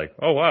end you're like,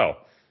 oh wow,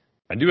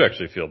 I do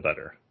actually feel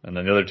better. And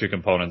then the other two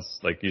components,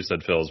 like you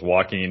said, Phil, is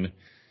walking.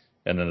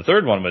 And then the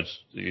third one, which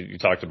you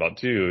talked about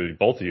too,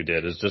 both of you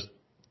did, is just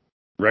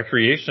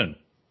recreation.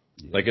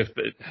 Yeah. Like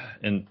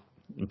in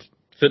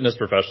fitness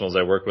professionals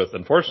I work with,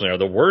 unfortunately, are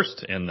the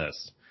worst in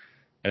this.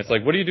 And it's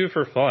like, what do you do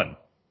for fun?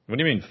 What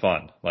do you mean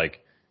fun? Like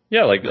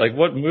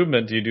what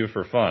movement do you do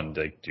for fun?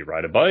 Do you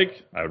ride a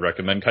bike? I would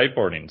recommend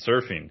kiteboarding,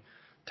 surfing,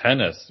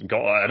 tennis,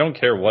 golf. I don't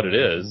care what it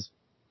is.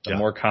 The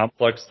more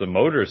complex the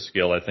motor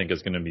skill, I think,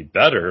 is going to be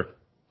better.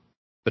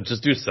 But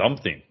just do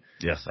something.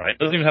 Yes. Right? It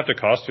doesn't even have to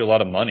cost you a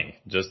lot of money.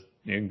 Just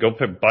go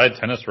buy a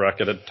tennis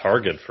racket at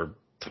Target for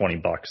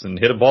 $20 and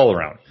hit a ball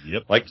around.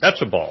 Yep. Like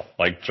catch a ball,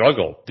 like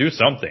juggle, do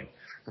something.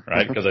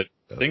 Right? Because I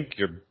think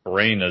your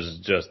brain is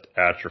just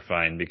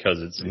atrophying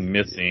because it's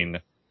missing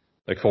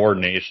the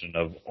coordination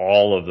of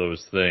all of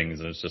those things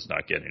and it's just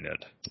not getting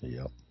it.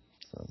 Yep.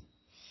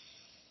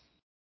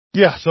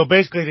 So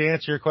basically to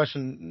answer your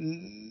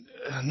question,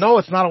 no,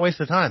 it's not a waste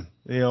of time.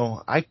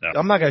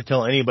 I'm not going to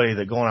tell anybody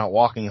that going out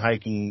walking,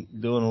 hiking,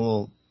 doing a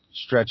little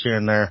stretch here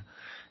and there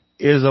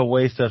is a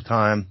waste of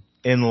time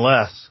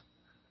unless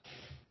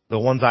the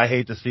ones I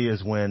hate to see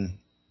is when,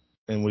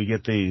 and we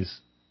get these,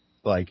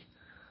 like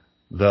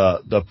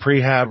the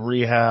prehab,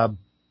 rehab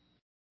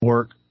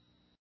work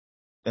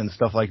and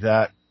stuff like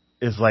that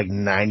is like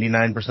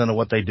 99% of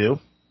what they do.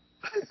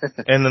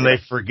 And then they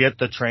forget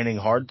the training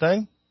hard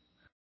thing.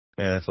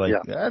 And it's like,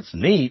 that's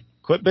neat.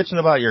 Quit bitching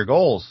about your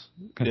goals.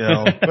 Quit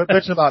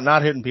bitching about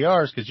not hitting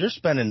PRs because you're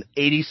spending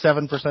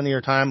 87% of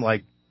your time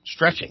like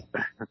stretching.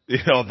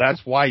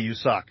 That's why you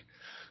suck.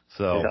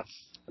 So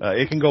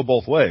it can go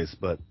both ways.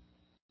 But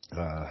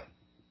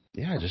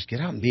yeah, just get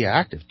out and be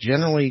active.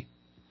 Generally,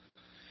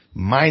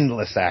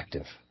 mindless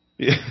active,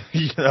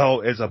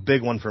 is a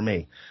big one for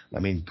me. I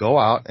mean, go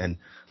out and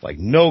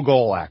no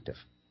goal active.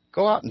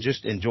 Go out and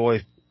just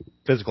enjoy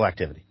physical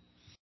activity.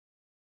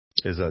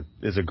 Is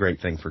a great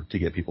thing to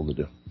get people to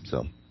do.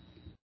 So,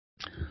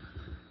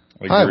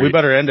 all right, we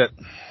better end it.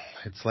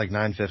 It's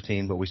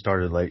 9:15, but we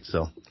started late,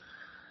 so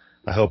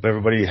I hope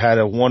everybody had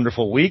a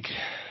wonderful week.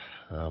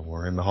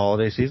 We're in the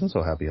holiday season,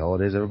 so happy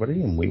holidays,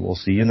 everybody, and we will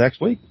see you next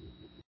week.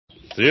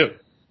 See you.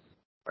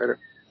 Later.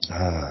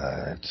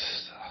 How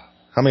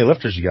many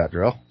lifters you got,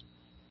 Darrell?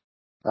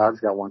 I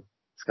just got one.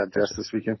 Just got Jess this weekend.